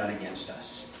wrongs done against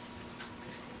us.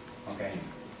 Okay?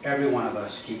 Every one of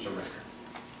us keeps a record.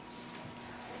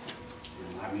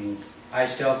 I mean, I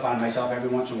still find myself every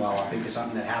once in a while, I'll think of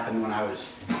something that happened when I was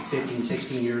 15,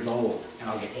 16 years old, and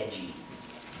I'll get edgy.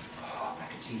 Oh, if I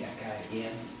could see that guy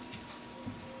again,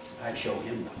 I'd show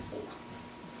him the fork.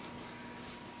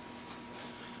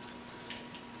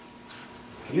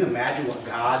 Can you imagine what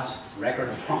God's record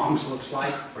of wrongs looks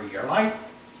like for your life?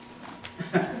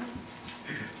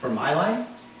 For my life?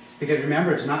 Because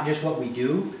remember, it's not just what we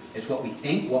do, it's what we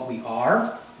think, what we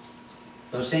are.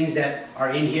 Those things that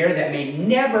are in here that may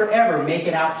never ever make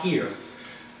it out here.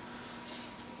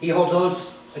 He holds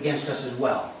those against us as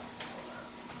well.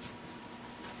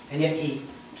 And yet He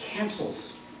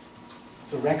cancels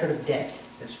the record of debt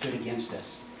that stood against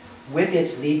us with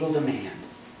its legal demand.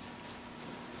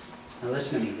 Now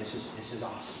listen to me, this is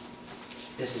awesome.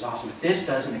 This is awesome. If this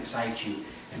doesn't excite you,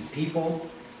 and people,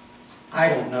 I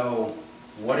don't know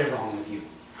what is wrong with you.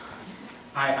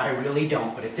 I really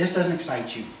don't. But if this doesn't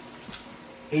excite you,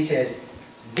 he says,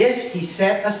 this He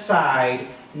set aside,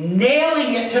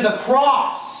 nailing it to the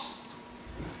cross.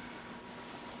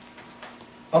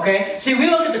 Okay? See, we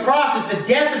look at the cross as the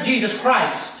death of Jesus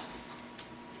Christ.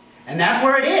 And that's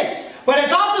where it is. But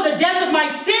it's also the death of my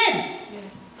sin.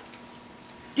 Yes.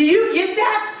 Do you get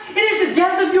that? It is the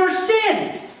death of your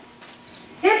sin.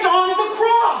 It's on the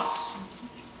cross.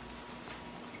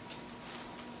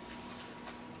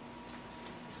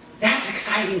 That's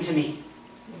exciting to me.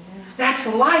 That's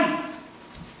life.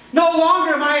 No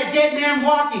longer am I a dead man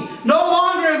walking. No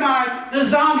longer am I the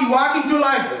zombie walking through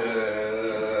life.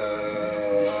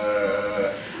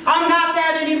 I'm not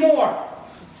that anymore.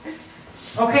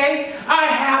 Okay? I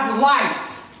have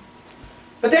life.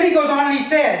 But then he goes on and he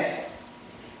says,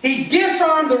 He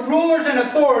disarmed the rulers and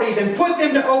authorities and put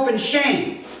them to open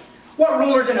shame. What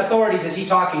rulers and authorities is he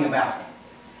talking about?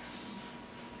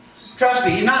 Trust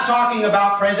me, he's not talking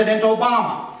about President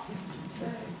Obama.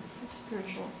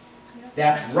 Spiritual.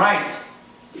 That's right.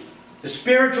 The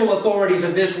spiritual authorities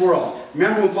of this world.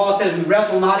 Remember when Paul says we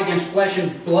wrestle not against flesh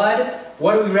and blood?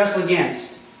 What do we wrestle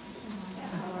against?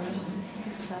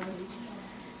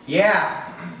 Yeah.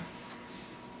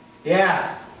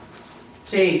 Yeah.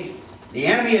 See, the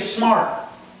enemy is smart.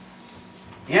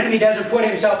 The enemy doesn't put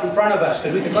himself in front of us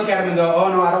because we can look at him and go,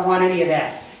 oh no, I don't want any of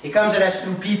that. He comes at us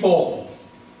through people,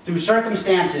 through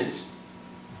circumstances.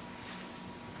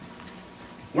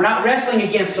 We're not wrestling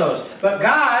against those. But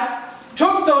God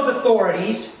took those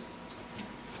authorities.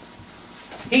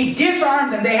 He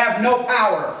disarmed them. They have no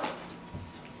power.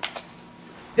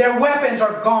 Their weapons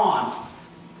are gone.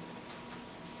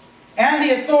 And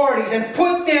the authorities, and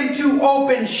put them to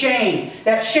open shame.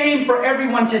 That's shame for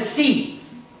everyone to see.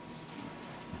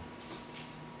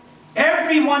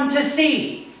 Everyone to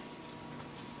see.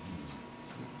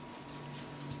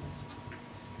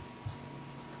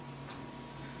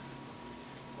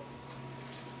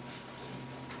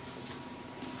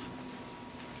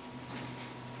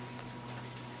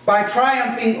 By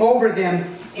triumphing over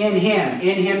them in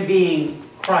Him being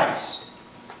Christ.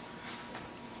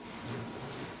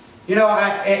 You know,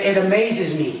 it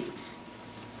amazes me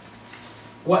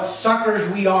what suckers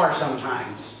we are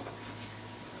sometimes.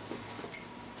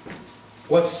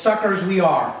 What suckers we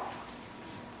are.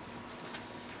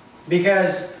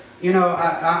 Because, you know,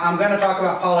 I'm going to talk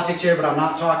about politics here, but I'm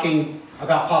not talking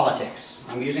about politics.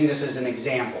 I'm using this as an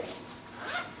example.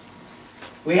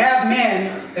 We have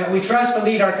men that we trust to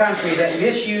lead our country that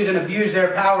misuse and abuse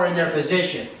their power and their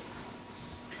position.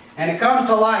 And it comes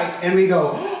to light and we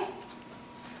go, oh,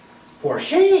 for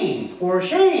shame, for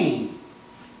shame.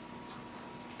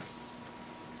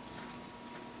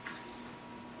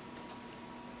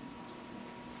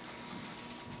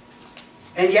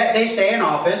 And yet they stay in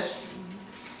office.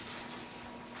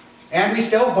 And we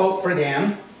still vote for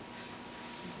them.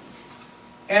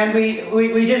 And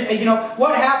we just, you know,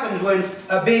 what happens when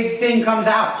a big thing comes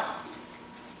out?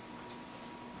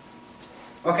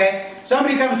 Okay?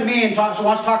 Somebody comes to me and wants to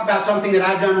talk about something that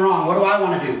I've done wrong. What do I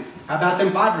want to do? How about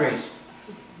them Padres?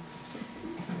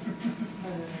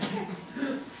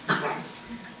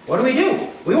 What do?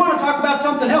 We want to talk about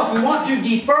something else. We want to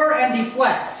defer and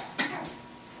deflect.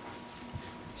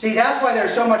 See, that's why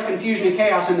there's so much confusion and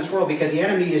chaos in this world, because the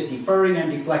enemy is deferring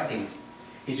and deflecting.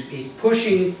 He's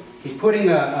pushing, he's putting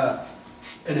an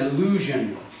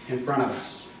illusion in front of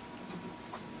us.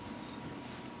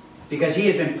 Because he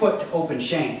has been put to open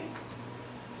shame.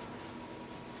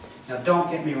 Now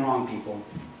don't get me wrong, people.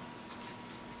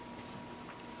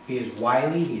 He is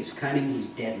wily, he is cunning, he's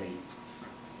deadly.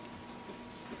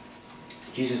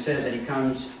 Jesus says that he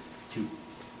comes to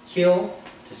kill,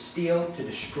 to steal, to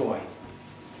destroy.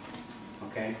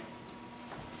 Okay?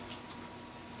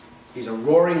 He's a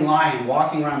roaring lion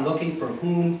walking around looking for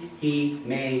whom he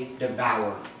may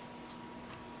devour.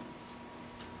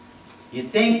 You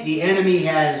think the enemy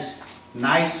has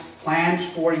nice plans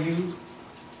for you?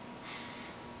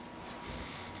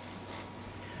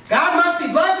 God must be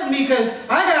blessing me because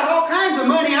I got all kinds of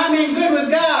money. I'm in good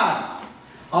with God.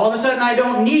 All of a sudden I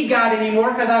don't need God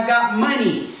anymore because I've got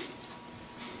money.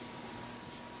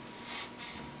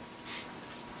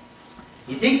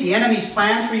 You think the enemy's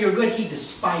plans for your good? He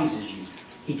despises you.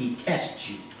 He detests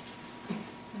you.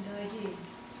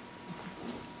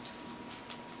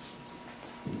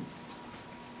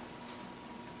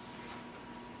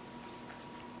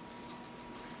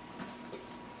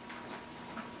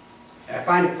 I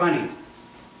find it funny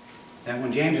that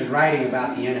when James is writing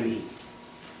about the enemy,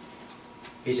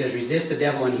 he says, resist the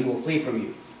devil and he will flee from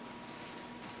you.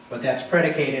 But that's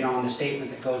predicated on the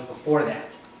statement that goes before that.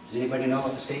 Does anybody know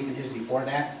what the statement is before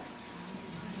that?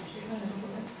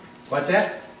 What's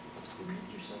that?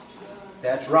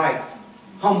 That's right.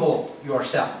 Humble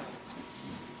yourself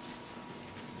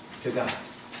to God.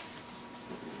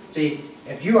 See,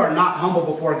 if you are not humble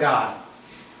before God,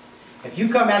 if you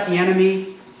come at the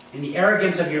enemy in the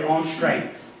arrogance of your own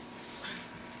strength,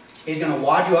 he's going to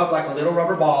wad you up like a little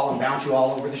rubber ball and bounce you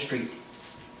all over the street.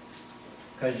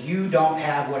 Because you don't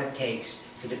have what it takes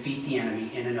to defeat the enemy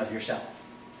in and of yourself.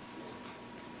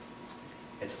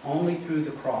 It's only through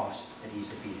the cross that he's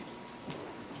defeated.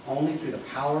 Only through the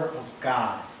power of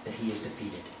God that he is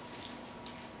defeated.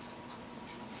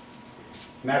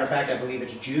 Matter of fact, I believe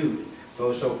it's Jude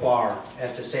goes so far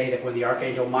as to say that when the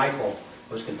Archangel Michael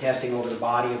was contesting over the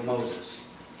body of Moses,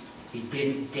 he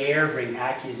didn't dare bring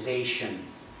accusation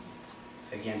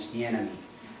against the enemy.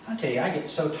 I'll tell you, I get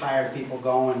so tired of people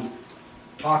going,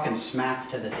 talking smack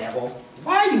to the devil.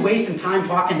 Why are you wasting time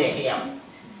talking to him?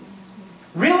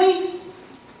 Really?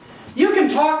 You can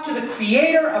talk to the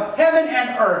creator of heaven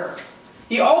and earth,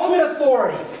 the ultimate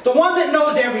authority, the one that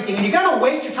knows everything, and you're going to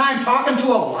waste your time talking to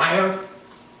a liar?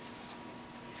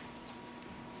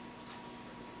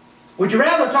 Would you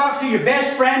rather talk to your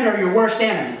best friend or your worst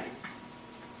enemy?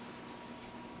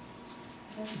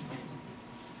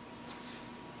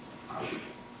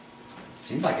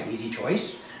 Seems like an easy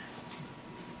choice.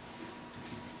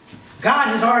 God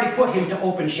has already put him to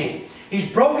open shame.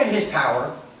 He's broken his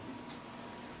power.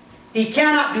 He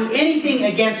cannot do anything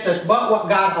against us but what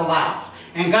God allows.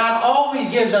 And God always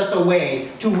gives us a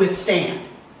way to withstand.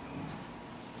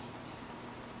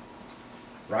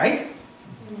 Right?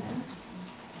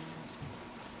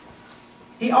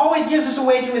 He always gives us a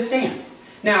way to withstand.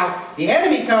 Now, the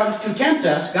enemy comes to tempt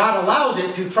us. God allows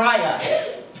it to try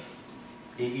us.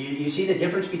 You see the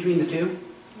difference between the two?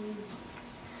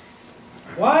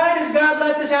 Why does God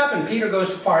let this happen? Peter goes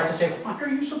so far as to say, why are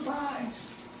you surprised?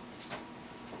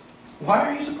 Why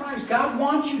are you surprised? God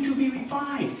wants you to be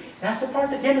refined. That's the part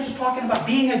that Dennis was talking about,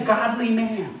 being a godly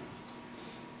man.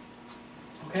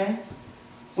 Okay?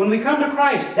 When we come to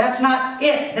Christ, that's not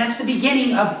it. That's the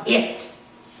beginning of it.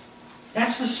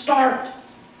 That's the start.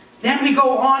 Then we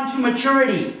go on to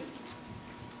maturity,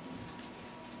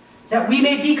 that we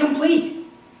may be complete.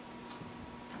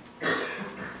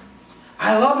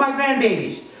 I love my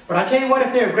grandbabies, but I tell you what,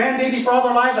 if they're grandbabies for all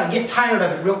their lives, I'd get tired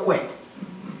of it real quick.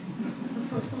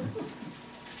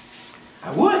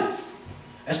 I would.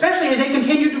 Especially as they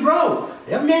continue to grow.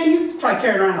 Yeah, man, you try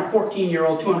carrying around a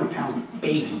 14-year-old, 200-pound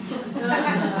baby.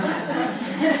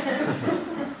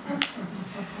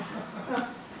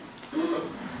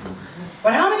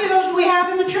 But how many of those do we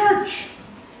have in the church?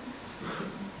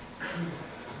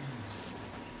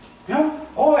 You know,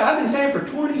 oh, I've been saved for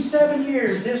 27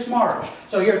 years this March.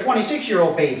 So you're a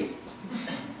 26-year-old baby.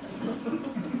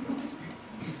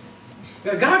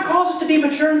 God calls us to be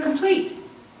mature and complete.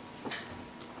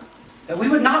 That we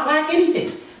would not lack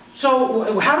anything.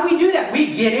 So how do we do that?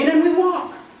 We get in and we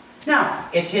walk. Now,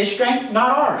 it's His strength,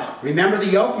 not ours. Remember the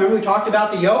yoke? Remember we talked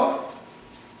about the yoke?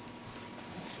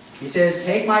 He says,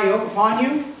 take my yoke upon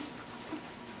you.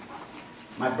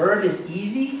 My burden is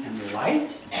easy and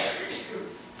light.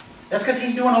 That's because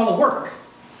He's doing all the work.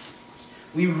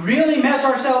 We really mess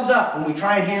ourselves up when we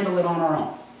try and handle it on our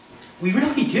own. We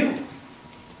really do.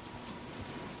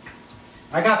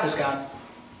 I got this, God.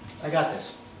 I got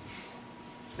this.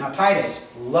 Now Titus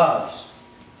loves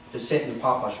to sit in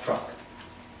Papa's truck.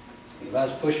 He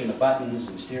loves pushing the buttons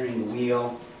and steering the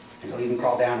wheel. And he'll even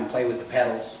crawl down and play with the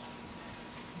pedals.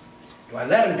 Do I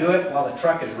let him do it while the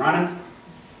truck is running?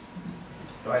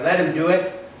 Do I let him do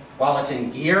it while it's in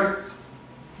gear?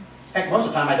 Heck, most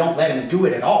of the time I don't let him do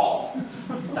it at all.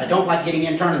 I don't like getting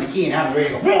in, turning the key, and having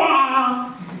ready to go,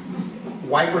 wah!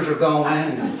 Wipers are going,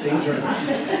 and things are...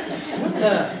 What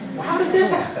the... How did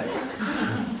this happen?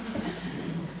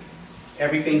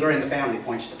 Every finger in the family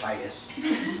points to Titus.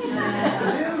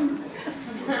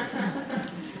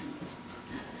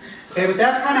 Okay, but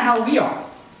that's kind of how we are.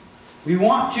 We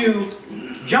want to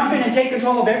jump in and take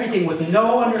control of everything with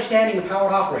no understanding of how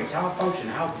it operates, how it functions,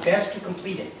 how best to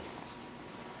complete it.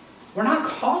 We're not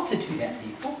called to do that,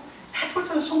 people. That's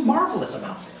what's so marvelous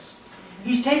about this.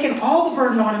 He's taken all the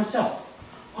burden on Himself.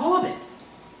 All of it.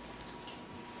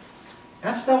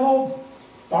 That's the whole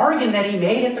bargain that He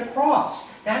made at the cross.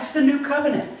 That's the new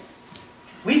covenant.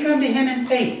 We come to Him in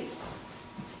faith.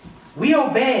 We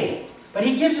obey, but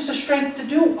He gives us the strength to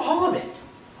do all of it.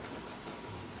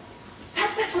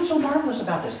 That's what's so marvelous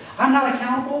about this. I'm not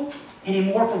accountable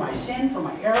anymore for my sin, for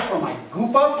my error, for my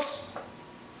goof-ups,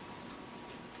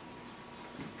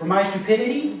 for my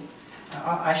stupidity.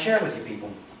 I share it with you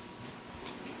people.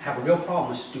 I have a real problem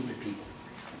with stupid people.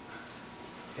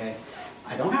 Okay?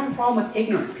 I don't have a problem with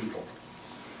ignorant people.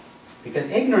 Because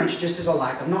ignorance just is a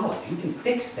lack of knowledge. You can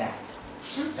fix that.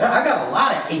 I've got a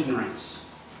lot of ignorance.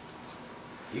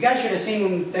 You guys should have seen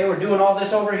when they were doing all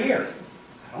this over here.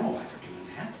 I don't know why they're doing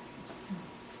that.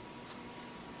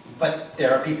 But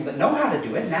there are people that know how to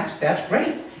do it, and that's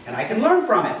great. And I can learn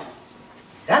from it.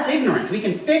 That's ignorance. We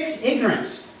can fix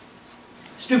ignorance.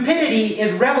 Stupidity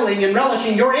is reveling and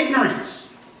relishing your ignorance.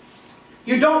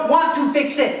 You don't want to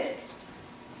fix it.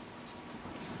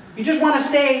 You just want to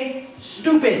stay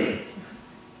stupid.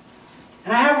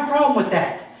 And I have a problem with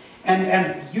that.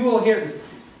 And you will hear,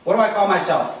 what do I call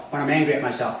myself when I'm angry at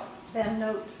myself? Van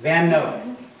Note. Van Note.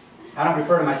 I don't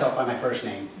refer to myself by my first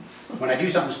name. When I do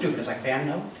something stupid, it's like, Van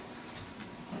Note?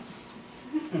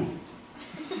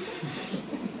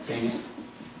 Dang it.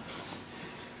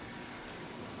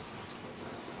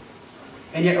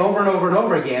 And yet over and over and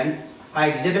over again, I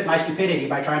exhibit my stupidity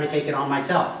by trying to take it on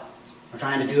myself. Or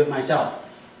trying to do it myself.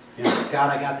 You know,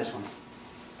 God, I got this one.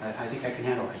 I think I can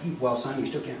handle that. Well, son, you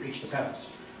still can't reach the pedals.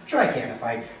 Sure I can. If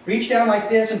I reach down like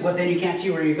this, but then you can't see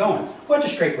where you're going. Well, it's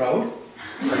a straight road.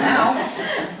 For now.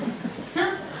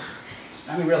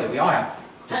 I mean, really, we all have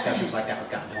discussions like that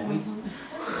with God, don't we?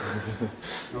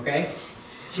 Okay?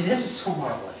 See, this is so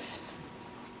marvelous.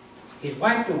 He's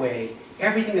wiped away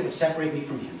everything that would separate me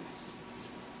from him.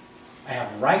 I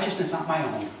have righteousness not my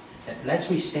own that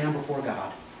lets me stand before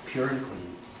God pure and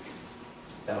clean,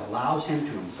 that allows him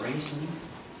to embrace me,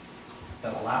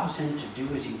 that allows him to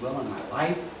do as he will in my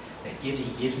life, that he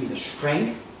gives me the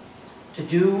strength to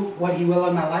do what he will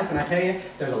in my life. And I tell you,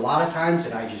 there's a lot of times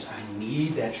that I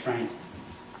need that strength.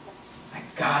 I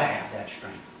gotta have that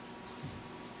strength.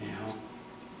 You know?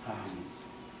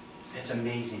 It's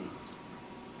amazing.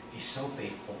 He's so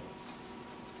faithful.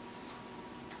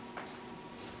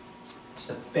 It's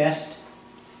the best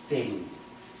thing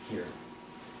here.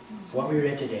 What we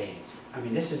read today, I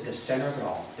mean, this is the center of it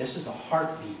all. This is the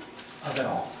heartbeat of it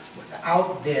all.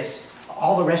 Without this,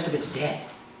 all the rest of it's dead.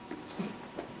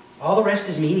 All the rest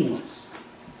is meaningless.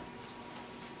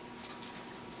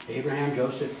 Abraham,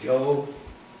 Joseph, Job,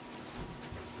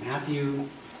 Matthew,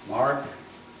 Mark,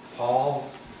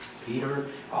 Paul, Peter,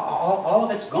 all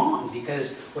of it's gone,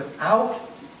 because without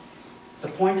the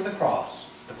point of the cross,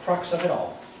 the crux of it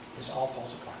all, this all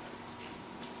falls apart.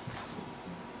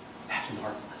 That's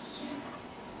marvelous.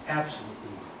 Absolutely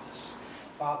marvelous.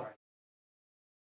 Father,